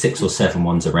the 6 or 7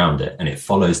 ones around it, and it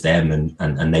follows them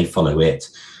and they follow it.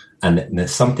 And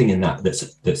there's something in that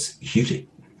that's hugely,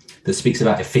 that speaks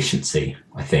about efficiency,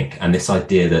 I think, and this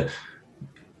idea that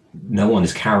no one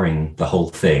is carrying the whole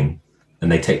thing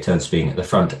and they take turns being at the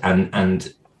front.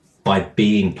 And by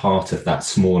being part of that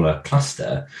smaller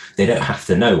cluster, they don't have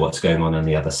to know what's going on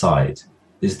the other side.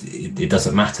 It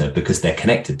doesn't matter because they're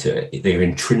connected to it. They're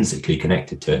intrinsically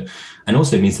connected to it. And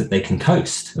also means that they can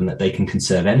coast and that they can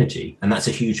conserve energy. And that's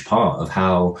a huge part of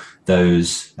how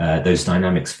those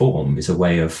dynamics form, is a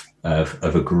way of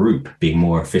a group being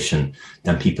more efficient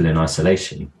than people in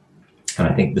isolation. And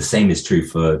I think the same is true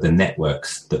for the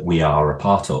networks that we are a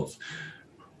part of,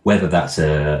 whether that's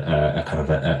a kind of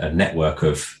a network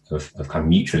of kind of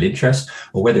mutual interest,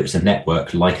 or whether it's a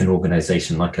network like an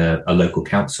organization, like a local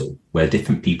council, where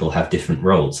different people have different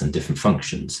roles and different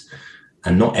functions.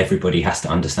 And not everybody has to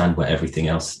understand what everything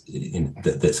else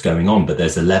that's going on, but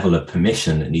there's a level of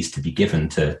permission that needs to be given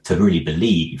to really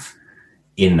believe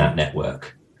in that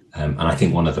network. And I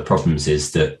think one of the problems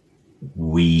is that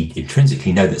we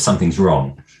intrinsically know that something's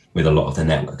wrong with a lot of the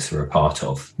networks we're a part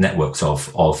of, networks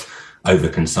of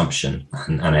overconsumption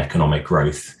and economic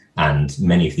growth. And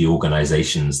many of the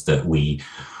organizations that we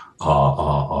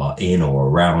are in or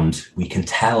around, we can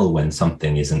tell when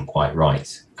something isn't quite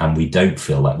right. And we don't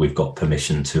feel like we've got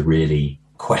permission to really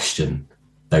question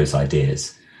those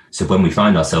ideas. So when we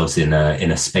find ourselves in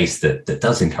a space that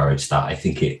does encourage that, I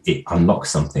think it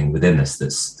unlocks something within us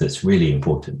that's really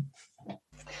important.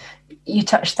 You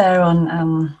touched there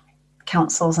on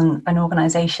councils and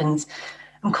organizations.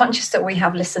 I'm conscious that we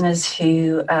have listeners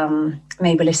who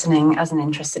may be listening as an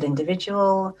interested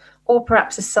individual, or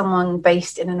perhaps as someone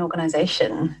based in an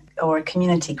organization or a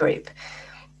community group.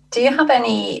 Do you have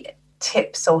any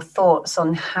tips or thoughts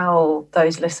on how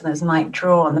those listeners might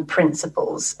draw on the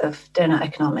principles of donut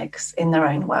economics in their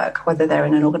own work, whether they're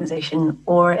in an organization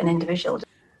or an individual?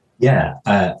 Yeah,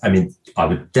 I mean, I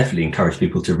would definitely encourage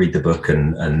people to read the book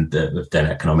and donut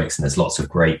economics, and there's lots of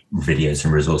great videos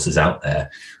and resources out there.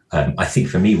 I think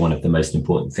for me, one of the most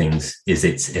important things is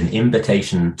it's an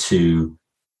invitation to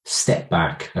step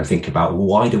back and think about,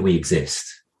 why do we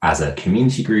exist as a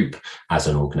community group, as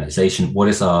an organization? What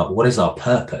is our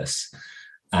purpose,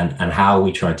 and how are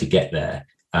we trying to get there?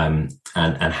 And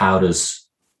how does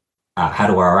how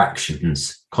do our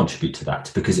actions contribute to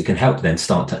that? Because it can help then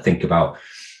start to think about,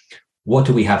 what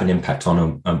do we have an impact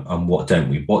on and what don't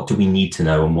we? What do we need to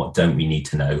know and what don't we need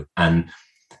to know? And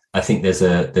I think there's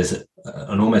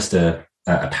almost a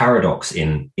paradox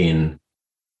in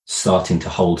starting to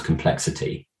hold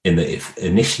complexity, in that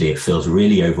initially it feels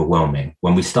really overwhelming.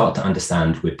 When we start to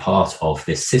understand we're part of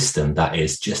this system that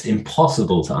is just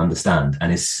impossible to understand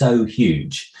and is so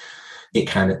huge, it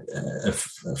can at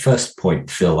first point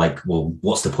feel like, well,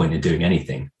 what's the point in doing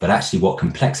anything? But actually what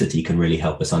complexity can really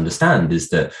help us understand is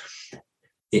that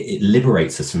it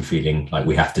liberates us from feeling like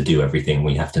we have to do everything,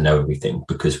 we have to know everything,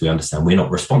 because we understand we're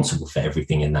not responsible for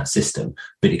everything in that system.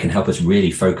 But it can help us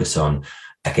really focus on,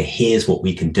 okay, here's what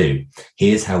we can do.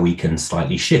 Here's how we can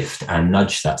slightly shift and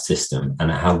nudge that system, and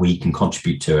how we can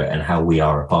contribute to it and how we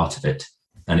are a part of it.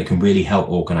 And it can really help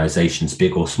organizations,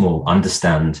 big or small,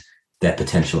 understand their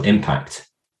potential impact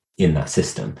in that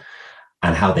system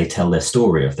and how they tell their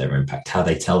story of their impact, how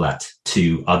they tell that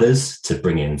to others to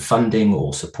bring in funding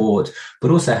or support, but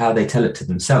also how they tell it to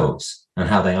themselves and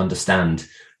how they understand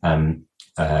their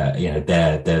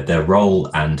role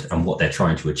and what they're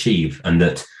trying to achieve. And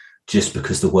that just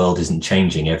because the world isn't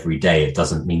changing every day, it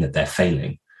doesn't mean that they're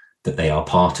failing, that they are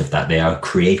part of that. They are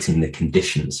creating the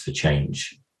conditions for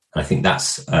change. And I think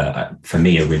that's, for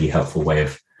me, a really helpful way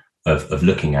of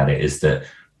looking at it, is that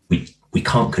we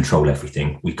can't control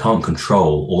everything. We can't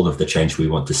control all of the change we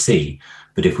want to see.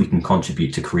 But if we can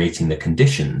contribute to creating the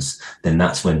conditions, then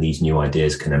that's when these new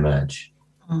ideas can emerge.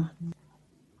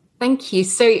 Thank you.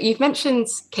 So you've mentioned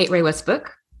Kate Raworth's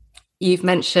book. You've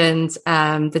mentioned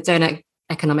the Donut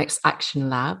Economics Action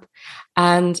Lab.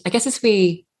 And I guess as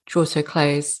we draw to a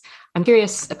close, I'm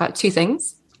curious about two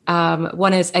things.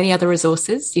 One is, any other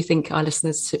resources you think our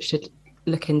listeners should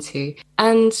look into?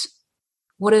 And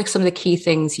what are some of the key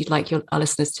things you'd like our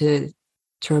listeners to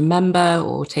remember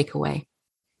or take away?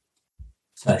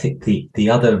 So I think the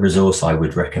other resource I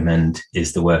would recommend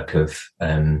is the work of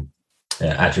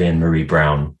Adrienne Maree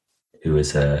Brown, who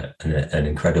is an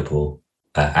incredible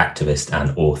activist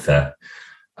and author.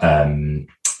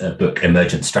 A book,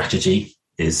 Emergent Strategy,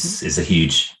 is a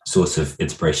huge source of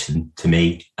inspiration to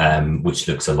me, which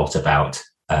looks a lot about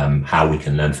how we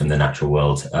can learn from the natural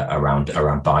world around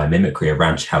biomimicry,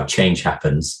 around how change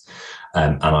happens.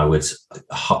 And I would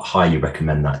highly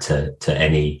recommend that to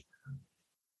any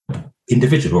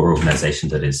individual or organization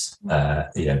that is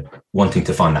wanting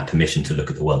to find that permission to look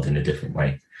at the world in a different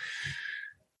way.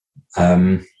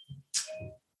 In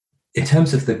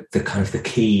terms of the kind of the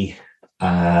key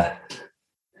the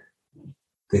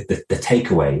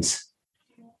takeaways,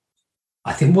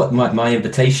 I think what my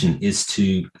invitation is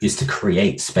to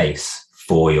create space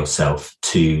for yourself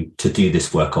to do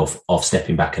this work of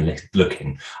stepping back and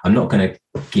looking. I'm not going to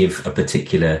give a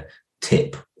particular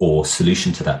tip or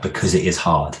solution to that, because it is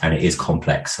hard and it is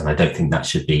complex, and I don't think that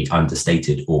should be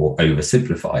understated or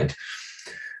oversimplified.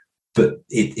 But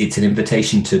it's an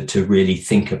invitation to really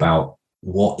think about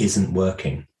what isn't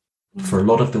working. For a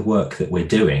lot of the work that we're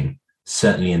doing,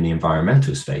 certainly in the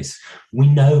environmental space, we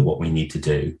know what we need to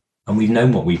do, and we've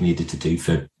known what we've needed to do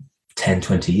for 10,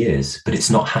 20 years, but it's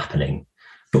not happening.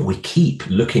 But we keep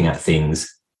looking at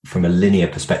things from a linear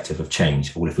perspective of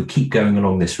change. Well, if we keep going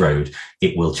along this road,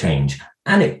 it will change.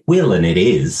 And it will, and it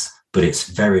is, but it's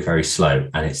very, very slow,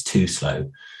 and it's too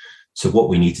slow. So what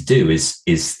we need to do is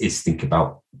think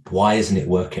about, why isn't it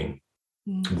working?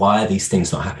 Why are these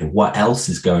things not happening? What else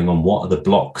is going on? What are the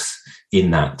blocks in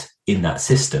that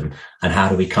system? And how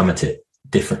do we come at it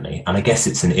differently? And I guess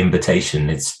it's an invitation.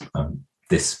 It's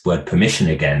this word permission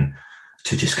again,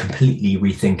 to just completely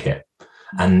rethink it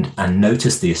and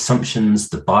notice the assumptions,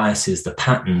 the biases, the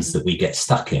patterns that we get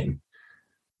stuck in.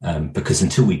 Because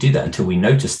until we do that, until we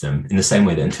notice them, in the same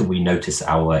way that until we notice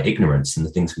our ignorance and the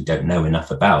things we don't know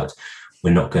enough about,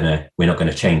 we're not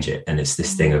gonna change it. And it's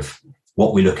this thing of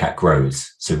what we look at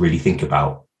grows. So really think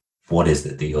about, what is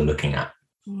it that you're looking at?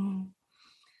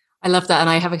 I love that. And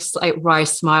I have a slight wry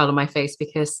smile on my face,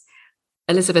 because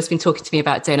Elizabeth's been talking to me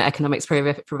about donut economics for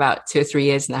about 2 or 3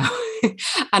 years now.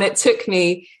 And it took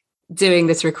me doing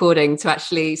this recording to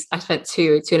actually, I spent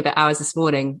two and a bit hours this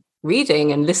morning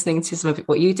reading and listening to some of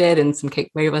what you did and some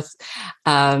Kate Raworth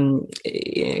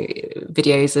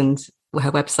videos and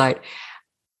her website.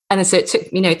 And so it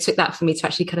took that for me to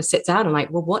actually kind of sit down and like,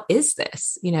 well, what is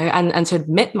this? And to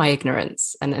admit my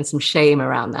ignorance and some shame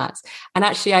around that. And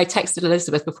actually I texted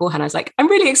Elizabeth beforehand. I was like, I'm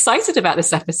really excited about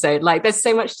this episode. Like, there's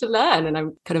so much to learn. And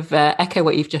I'm kind of echo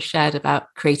what you've just shared about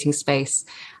creating space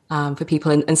for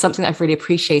people. And something that I've really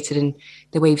appreciated in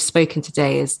the way you've spoken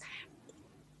today is,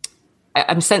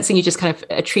 I'm sensing you just kind of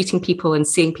are treating people and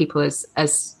seeing people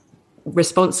as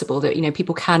responsible, that, you know,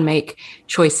 people can make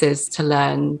choices to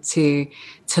learn, to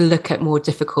look at more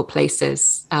difficult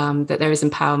places, that there is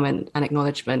empowerment and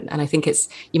acknowledgement. And I think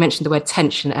you mentioned the word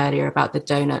tension earlier about the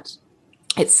donut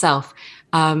itself.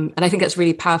 And I think that's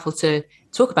really powerful to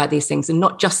talk about these things, and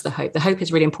not just the hope. The hope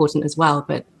is really important as well,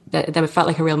 but there felt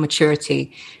like a real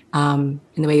maturity in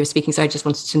the way you were speaking. So I just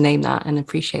wanted to name that and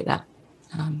appreciate that.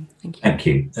 Thank you. Thank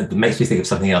you. It makes me think of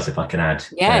something else, if I can add.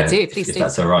 Yeah, please if do.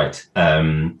 That's all right.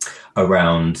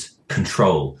 Around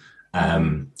control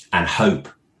and hope.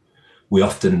 We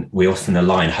often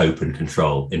align hope and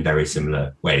control in very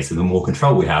similar ways. So the more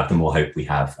control we have, the more hope we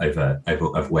have over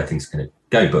where things are going to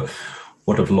go. But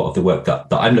what a lot of the work that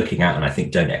I'm looking at, and I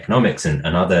think donor economics and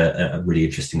other really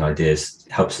interesting ideas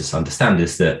helps us understand,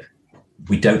 is that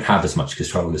we don't have as much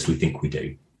control as we think we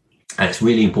do. And it's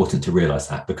really important to realize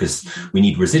that, because we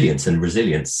need resilience, and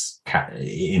resilience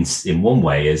in one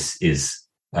way is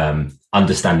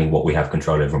understanding what we have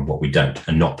control over and what we don't,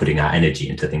 and not putting our energy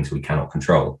into things we cannot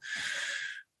control.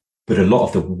 But a lot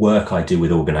of the work I do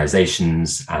with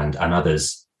organizations and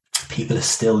others, people are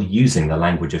still using the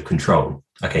language of control.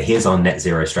 Okay, here's our net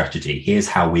zero strategy. Here's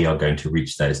how we are going to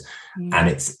reach those. And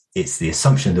it's the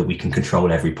assumption that we can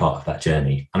control every part of that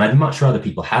journey. And I'd much rather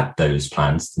people had those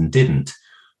plans than didn't.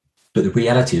 But the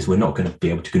reality is we're not going to be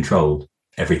able to control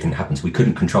everything that happens. We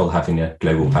couldn't control having a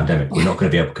global pandemic. We're not going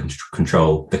to be able to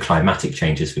control the climatic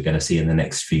changes we're going to see in the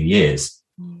next few years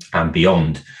and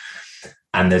beyond.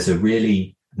 And there's a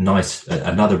really nice,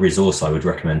 another resource I would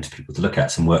recommend to people to look at,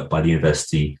 some work by the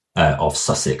University of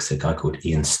Sussex, a guy called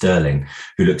Ian Sterling,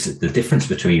 who looks at the difference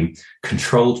between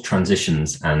controlled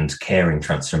transitions and caring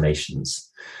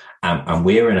transformations. And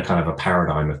we're in a kind of a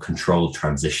paradigm of controlled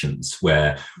transitions,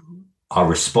 where our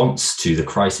response to the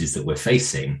crises that we're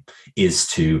facing is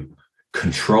to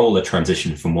control a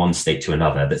transition from one state to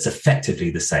another that's effectively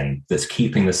the same, that's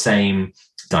keeping the same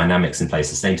dynamics in place,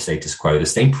 the same status quo, the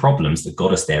same problems that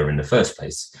got us there in the first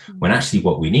place, when actually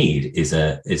what we need is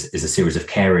a series of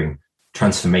caring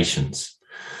transformations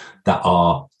that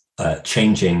are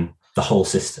changing the whole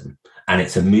system. And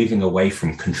it's a moving away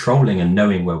from controlling and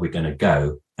knowing where we're going to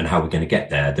go and how we're going to get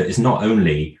there that is not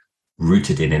only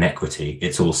rooted in inequity,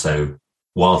 it's also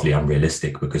wildly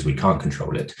unrealistic because we can't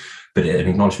control it, but an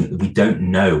acknowledgement that we don't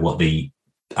know what the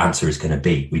answer is going to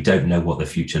be. We don't know what the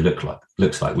future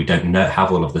looks like. We don't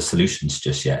have all of the solutions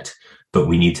just yet, but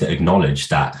we need to acknowledge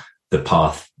that the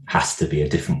path has to be a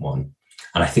different one.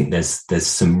 And I think there's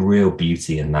some real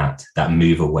beauty in that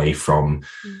move away from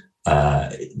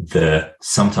the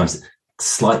sometimes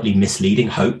slightly misleading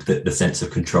hope that the sense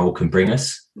of control can bring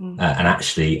us. And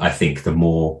actually, I think the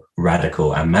more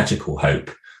radical and magical hope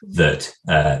that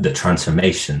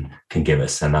transformation can give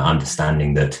us, and that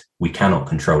understanding that we cannot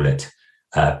control it,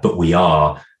 but we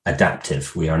are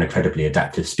adaptive. We are an incredibly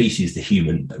adaptive species. The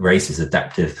human race is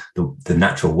adaptive. The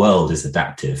natural world is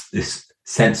adaptive. This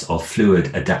sense of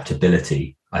fluid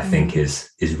adaptability, I think, is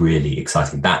really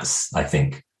exciting. That's, I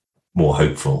think, more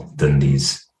hopeful than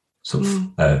these sort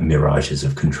of mirages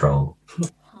of control.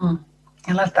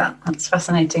 I love that. That's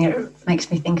fascinating. It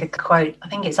makes me think of a quote. I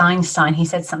think it's Einstein. He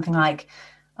said something like,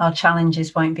 our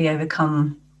challenges won't be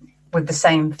overcome with the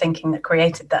same thinking that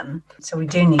created them. So we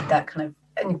do need that kind of,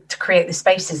 and to create the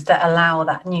spaces that allow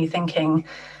that new thinking.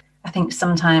 I think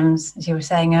sometimes, as you were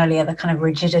saying earlier, the kind of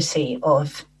rigidity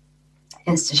of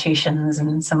institutions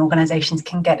and some organizations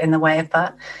can get in the way of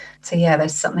that. So yeah,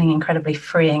 there's something incredibly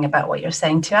freeing about what you're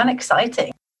saying too, and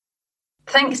exciting.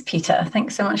 Thanks, Peter.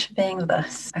 Thanks so much for being with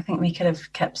us. I think we could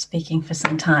have kept speaking for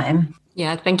some time.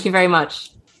 Yeah, thank you very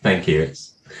much. Thank you.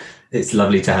 It's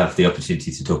lovely to have the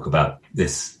opportunity to talk about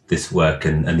this work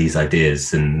and these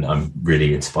ideas. And I'm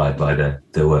really inspired by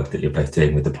the work that you're both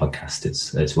doing with the podcast.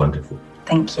 It's wonderful.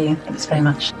 Thank you. Thanks very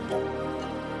much.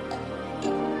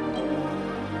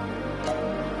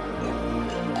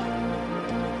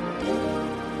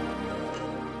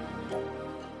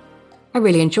 I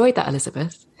really enjoyed that,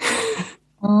 Elizabeth.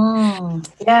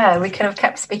 Yeah, we could have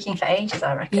kept speaking for ages,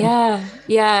 I reckon.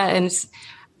 Yeah. And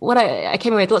what I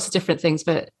came away with lots of different things,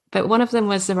 but one of them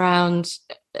was around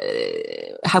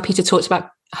how Peter talked about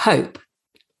hope,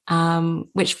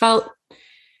 which felt,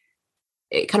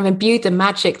 it kind of imbued the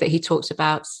magic that he talked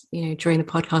about, during the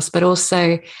podcast, but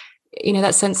also,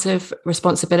 that sense of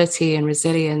responsibility and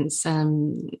resilience,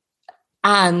 and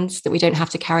that we don't have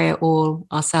to carry it all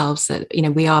ourselves, that,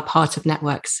 we are part of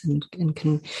networks and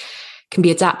can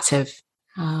be adaptive.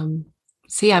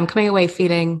 So yeah, I'm coming away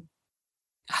feeling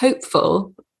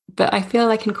hopeful, but I feel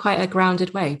like in quite a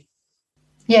grounded way.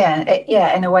 Yeah,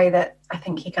 in a way that I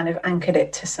think he kind of anchored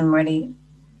it to some really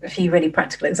a few really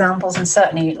practical examples, and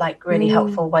certainly like really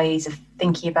helpful ways of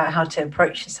thinking about how to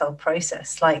approach this whole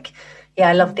process. Like, yeah,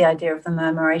 I love the idea of the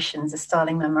murmurations, the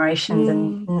Starling murmurations,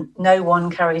 and no one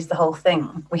carries the whole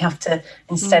thing. We have to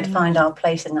instead find our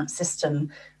place in that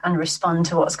system and respond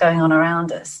to what's going on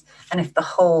around us. And if the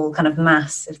whole kind of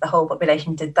mass, if the whole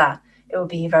population did that, it would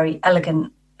be a very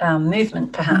elegant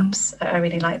movement, perhaps. I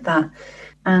really like that.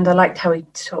 And I liked how he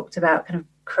talked about kind of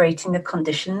creating the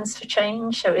conditions for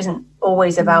change. So it isn't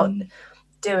always about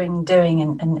doing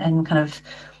and kind of,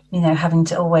 having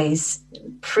to always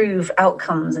prove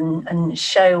outcomes and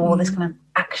show all this kind of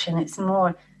action. It's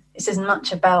as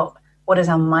much about what is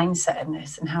our mindset in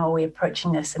this and how are we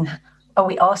approaching this, and are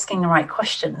we asking the right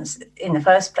questions in the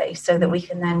first place so that we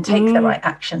can then take the right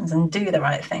actions and do the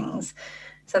right things.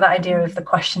 So that idea of the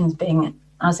questions being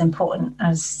as important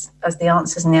as the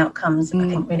answers and the outcomes, I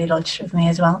think really lodged with me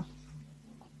as well.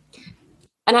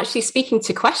 And actually, speaking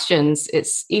to questions,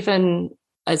 it's even,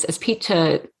 as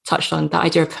Peter touched on, the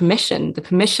idea of permission, the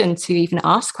permission to even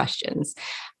ask questions,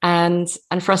 and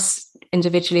for us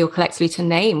individually or collectively to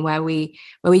name where we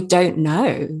don't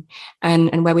know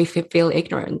and where we feel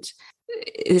ignorant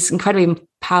is incredibly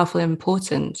powerful and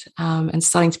important, and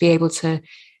starting to be able to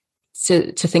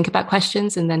think about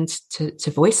questions and then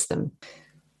to voice them.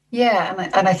 Yeah,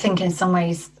 and I think in some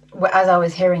ways, as I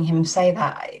was hearing him say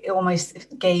that, it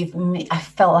almost gave me, I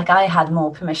felt like I had more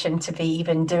permission to be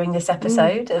even doing this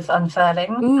episode of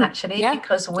Unfurling, actually,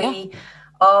 because we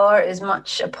are as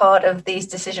much a part of these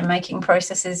decision-making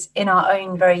processes in our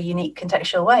own very unique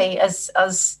contextual way as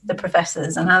the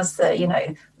professors and as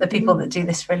the people that do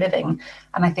this for a living.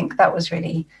 And I think that was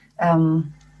really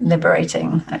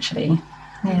liberating, actually.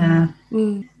 Yeah.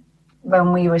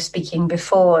 When we were speaking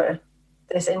before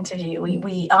this interview,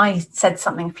 I said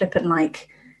something flippant like,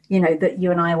 that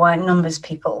you and I weren't numbers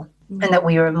people, and that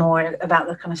we were more about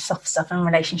the kind of soft stuff and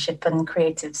relationship and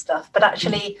creative stuff. But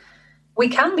actually, we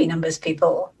can be numbers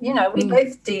people. We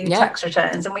both do tax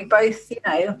returns, and we both,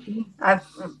 I've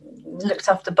looked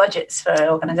after budgets for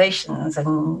organisations,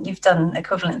 and you've done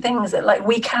equivalent things. That like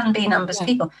we can be numbers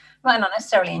people. Might not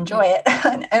necessarily enjoy it,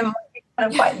 and kind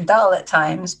of quite dull at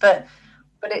times, but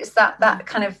it's that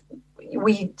kind of,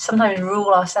 we sometimes rule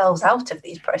ourselves out of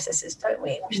these processes, don't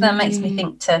we? Which then makes me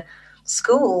think to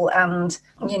school and,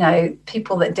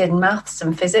 people that did maths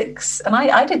and physics. And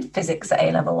I did physics at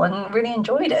A-level and really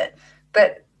enjoyed it.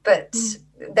 But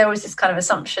there was this kind of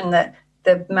assumption that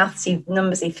the mathsy,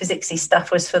 numbersy, physicsy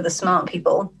stuff was for the smart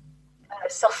people. And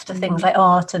the softer things like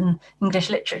art and English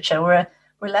literature were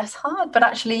less hard. But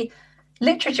actually,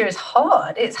 literature is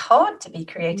hard. It's hard to be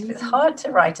creative. It's hard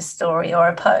to write a story or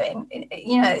a poem.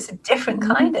 It's a different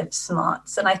kind of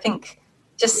smarts. And I think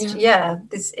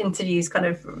this interview's kind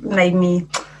of made me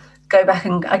go back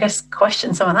and, I guess,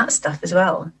 question some of that stuff as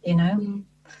well,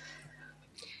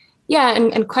 Yeah,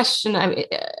 and question,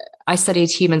 I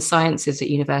studied human sciences at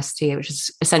university, which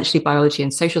is essentially biology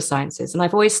and social sciences. And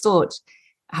I've always thought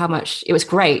how much it was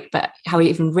great, but how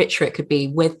even richer it could be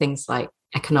with things like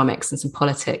economics and some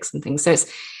politics and things. So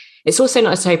it's also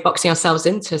not necessarily boxing ourselves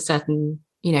into certain,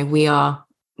 we are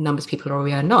numbers people or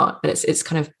we are not, but it's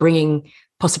kind of bringing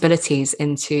possibilities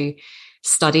into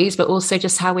studies, but also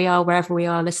just how we are wherever we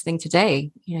are listening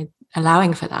today,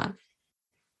 allowing for that.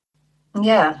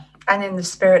 Yeah. And in the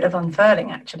spirit of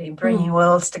Unfurling, actually bringing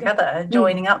worlds together,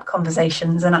 joining up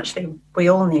conversations. And actually we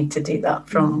all need to do that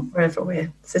from wherever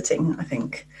we're sitting, I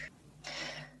think.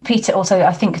 Peter also,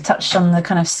 I think, touched on the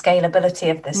kind of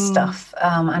scalability of this stuff.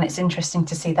 And it's interesting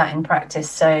to see that in practice.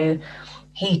 So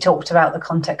he talked about the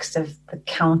context of the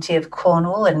county of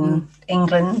Cornwall in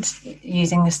England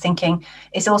using this thinking.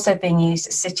 It's also being used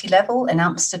at city level in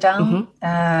Amsterdam,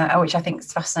 which I think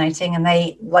is fascinating. And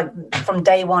they, from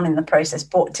day one in the process,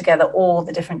 brought together all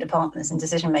the different departments and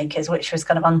decision makers, which was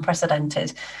kind of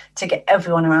unprecedented, to get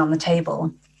everyone around the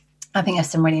table. I think there's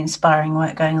some really inspiring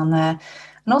work going on there.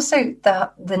 And also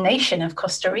the nation of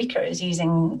Costa Rica is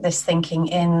using this thinking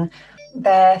in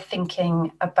their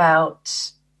thinking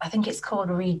about, I think it's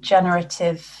called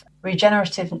regenerative.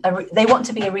 They want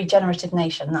to be a regenerative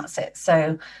nation. That's it.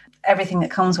 So everything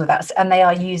that comes with that. And they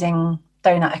are using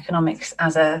donut economics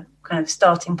as a kind of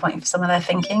starting point for some of their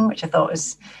thinking, which I thought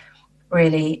was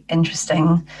really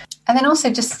interesting. And then also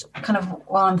just kind of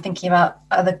while I'm thinking about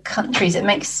other countries, it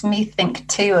makes me think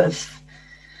too of,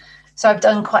 so I've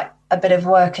done quite a bit of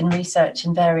work and research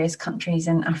in various countries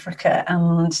in Africa,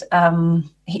 and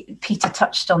Peter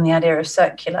touched on the idea of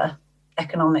circular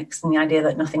economics and the idea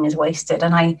that nothing is wasted.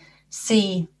 And I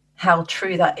see how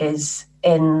true that is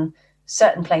in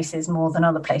certain places more than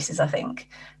other places, I think.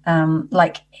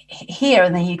 Like here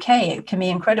in the UK, it can be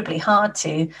incredibly hard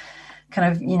to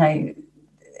kind of,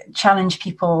 challenge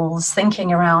people's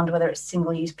thinking around whether it's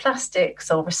single-use plastics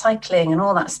or recycling and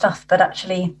all that stuff. But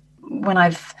actually, when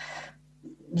I've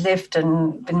lived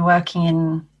and been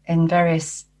working in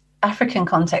various African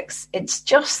contexts, it's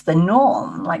just the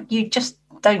norm. Like, you just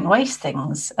don't waste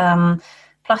things.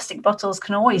 Plastic bottles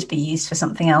can always be used for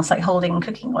something else, like holding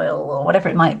cooking oil or whatever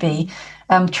it might be.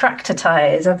 Tractor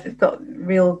tires, I've got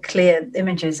real clear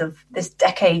images of this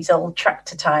decades-old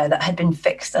tractor tire that had been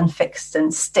fixed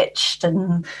and stitched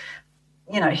and,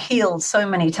 healed so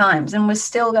many times and was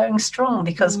still going strong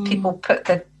because people put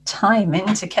the time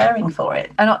into caring for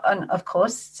it. And of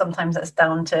course, sometimes that's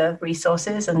down to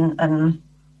resources and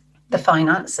the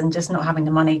finance and just not having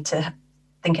the money to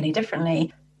think any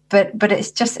differently. But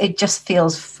it just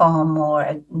feels far more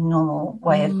a normal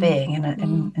way of being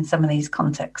in some of these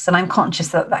contexts. And I'm conscious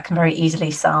that can very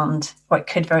easily sound, or it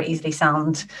could very easily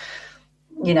sound,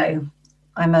 I'm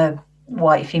a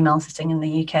white female sitting in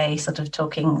the UK sort of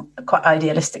talking quite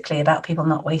idealistically about people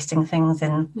not wasting things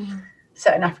in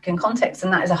certain African contexts.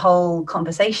 And that is a whole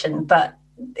conversation. But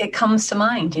it comes to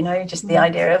mind, just the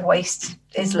idea of waste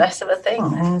is less of a thing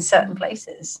in certain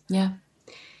places. Yeah.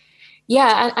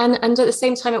 Yeah, and at the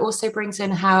same time, it also brings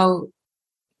in how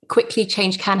quickly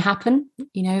change can happen.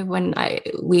 When I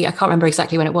can't remember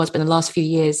exactly when it was, but in the last few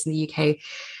years in the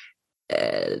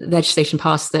UK, legislation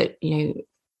passed that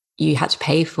you had to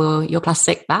pay for your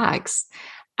plastic bags,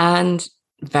 and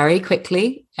very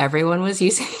quickly everyone was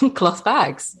using cloth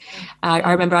bags.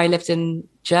 I remember I lived in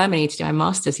Germany to do my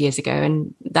master's years ago,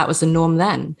 and that was the norm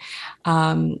then.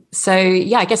 So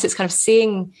yeah, I guess it's kind of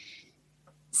seeing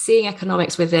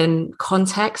economics within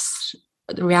context,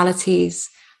 the realities,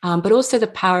 but also the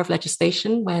power of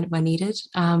legislation when needed,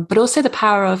 but also the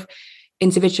power of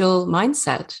individual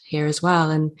mindset here as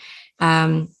well.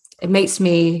 And it makes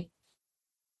me,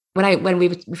 when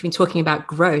we've been talking about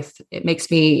growth, it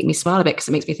makes me smile a bit because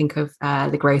it makes me think of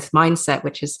the growth mindset,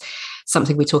 which is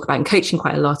something we talk about in coaching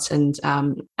quite a lot. And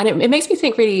it makes me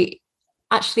think really,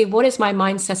 actually, what is my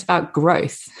mindset about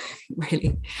growth,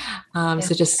 really?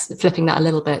 So just flipping that a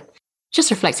little bit,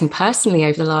 just reflecting personally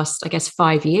over the last, I guess,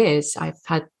 5 years, I've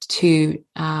had two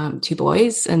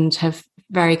boys and have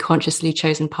very consciously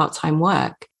chosen part-time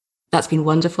work. That's been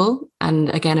wonderful. And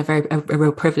again, a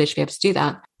real privilege to be able to do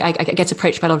that. I get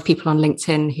approached by a lot of people on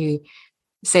LinkedIn who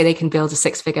say they can build a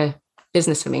 6-figure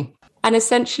business for me. And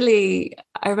essentially,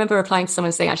 I remember replying to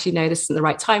someone saying, actually, no, this isn't the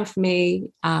right time for me.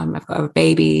 I've got a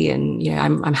baby and,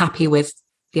 I'm happy with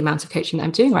the amount of coaching that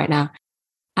I'm doing right now.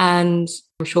 And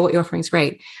I'm sure what you're offering is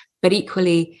great. But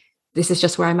equally, this is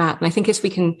just where I'm at. And I think as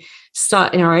we can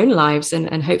start in our own lives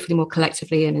and hopefully more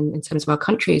collectively and in terms of our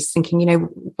countries, thinking,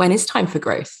 when is time for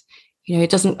growth? It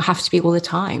doesn't have to be all the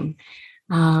time.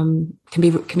 Can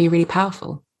be really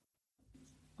powerful.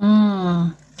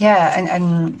 Yeah,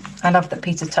 and I love that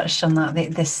Peter touched on that,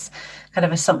 this kind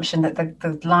of assumption that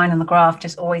the line on the graph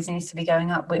just always needs to be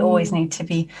going up. We always need to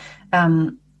be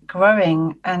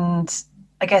growing. And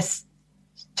I guess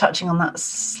touching on that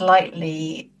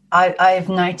slightly, I've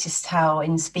noticed how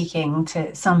in speaking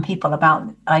to some people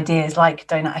about ideas like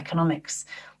donut economics,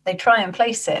 they try and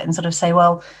place it and sort of say,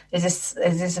 well, is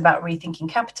this about rethinking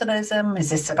capitalism?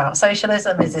 Is this about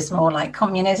socialism? Is this more like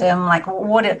communism? Like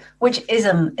which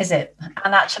ism is it?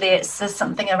 And actually it says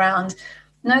something around,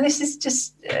 no, this is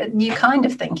just a new kind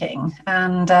of thinking.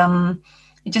 And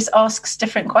it just asks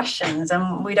different questions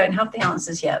and we don't have the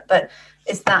answers yet. But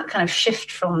it's that kind of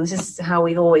shift from this is how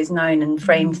we've always known and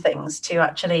framed things to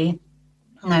actually,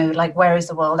 like, where is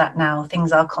the world at now?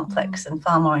 Things are complex and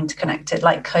far more interconnected,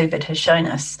 like COVID has shown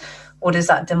us. What does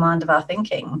that demand of our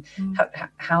thinking?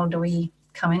 How do we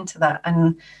come into that?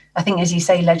 And I think, as you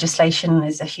say, legislation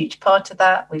is a huge part of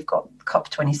that. We've got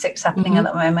COP26 happening at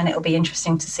the moment. It'll be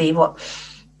interesting to see what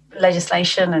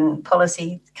legislation and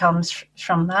policy comes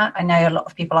from that. I know a lot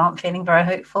of people aren't feeling very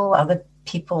hopeful, other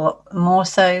people more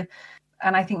so.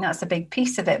 And I think that's a big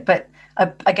piece of it. But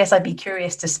I guess I'd be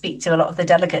curious to speak to a lot of the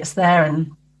delegates there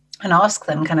and ask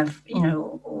them kind of,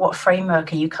 what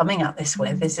framework are you coming at this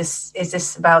with? Is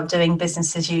this about doing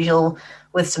business as usual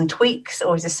with some tweaks,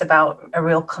 or is this about a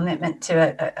real commitment to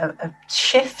a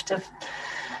shift of,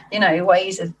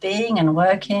 ways of being and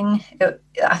working?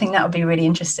 I think that would be really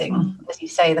interesting, as you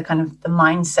say, the kind of the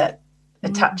mindset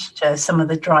attached to some of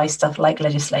the dry stuff like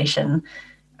legislation.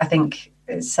 I think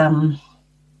it's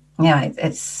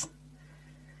it's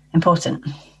important.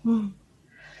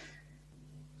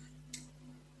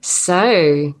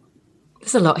 So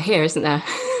there's a lot here, isn't there?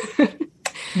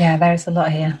 Yeah, there's a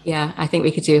lot here. Yeah, I think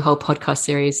we could do a whole podcast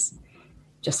series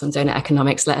just on donut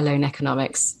economics, let alone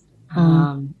economics.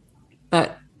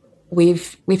 But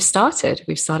we've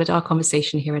started our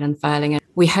conversation here at Unfurling.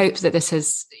 We hope that this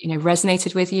has,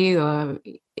 resonated with you or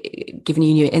given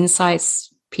you new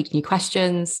insights, piqued new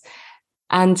questions.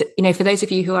 And, for those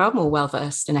of you who are more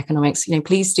well-versed in economics,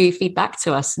 please do feed back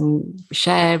to us and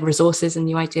share resources and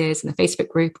new ideas in the Facebook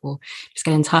group, or just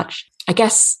get in touch. I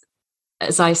guess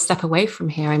as I step away from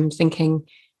here, I'm thinking,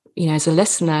 as a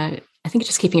listener, I think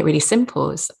just keeping it really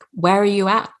simple is, where are you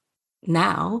at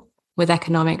now with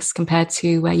economics compared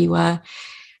to where you were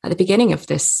at the beginning of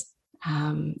this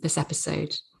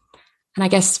episode? And I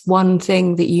guess one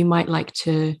thing that you might like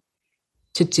to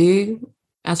do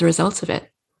as a result of it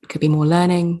could be more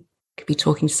learning, could be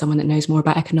talking to someone that knows more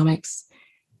about economics,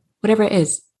 whatever it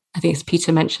is. I think, as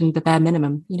Peter mentioned, the bare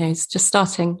minimum, it's just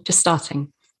starting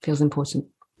feels important.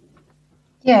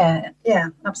 Yeah,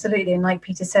 absolutely. And like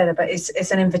Peter said, but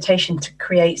it's an invitation to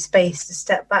create space to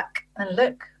step back and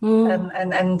look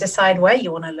and decide where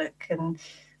you want to look and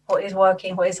what is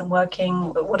working, what isn't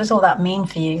working, what does all that mean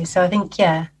for you? So I think,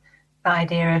 the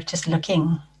idea of just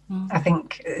looking, I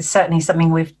think it's certainly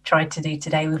something we've tried to do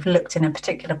today. We've looked in a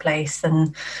particular place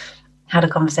and had a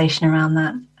conversation around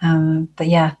that. But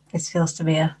this feels to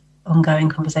be an ongoing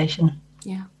conversation.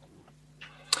 Yeah.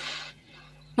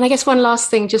 And I guess one last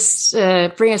thing, just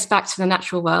bring us back to the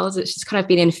natural world. It's just kind of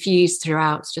been infused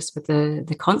throughout, just with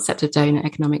the concept of donut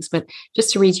economics. But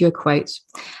just to read you a quote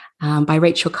by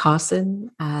Rachel Carson,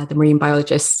 the marine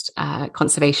biologist,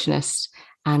 conservationist,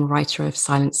 and writer of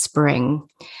Silent Spring.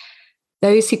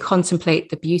 Those who contemplate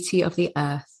the beauty of the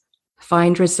earth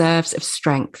find reserves of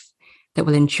strength that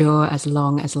will endure as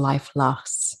long as life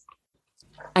lasts.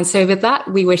 And so with that,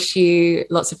 we wish you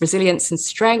lots of resilience and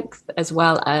strength, as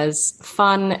well as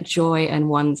fun, joy, and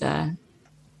wonder.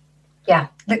 Yeah,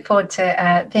 look forward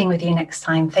to being with you next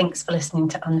time. Thanks for listening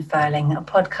to Unfurling, a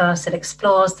podcast that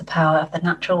explores the power of the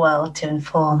natural world to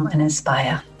inform and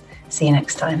inspire. See you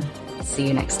next time. See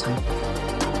you next time.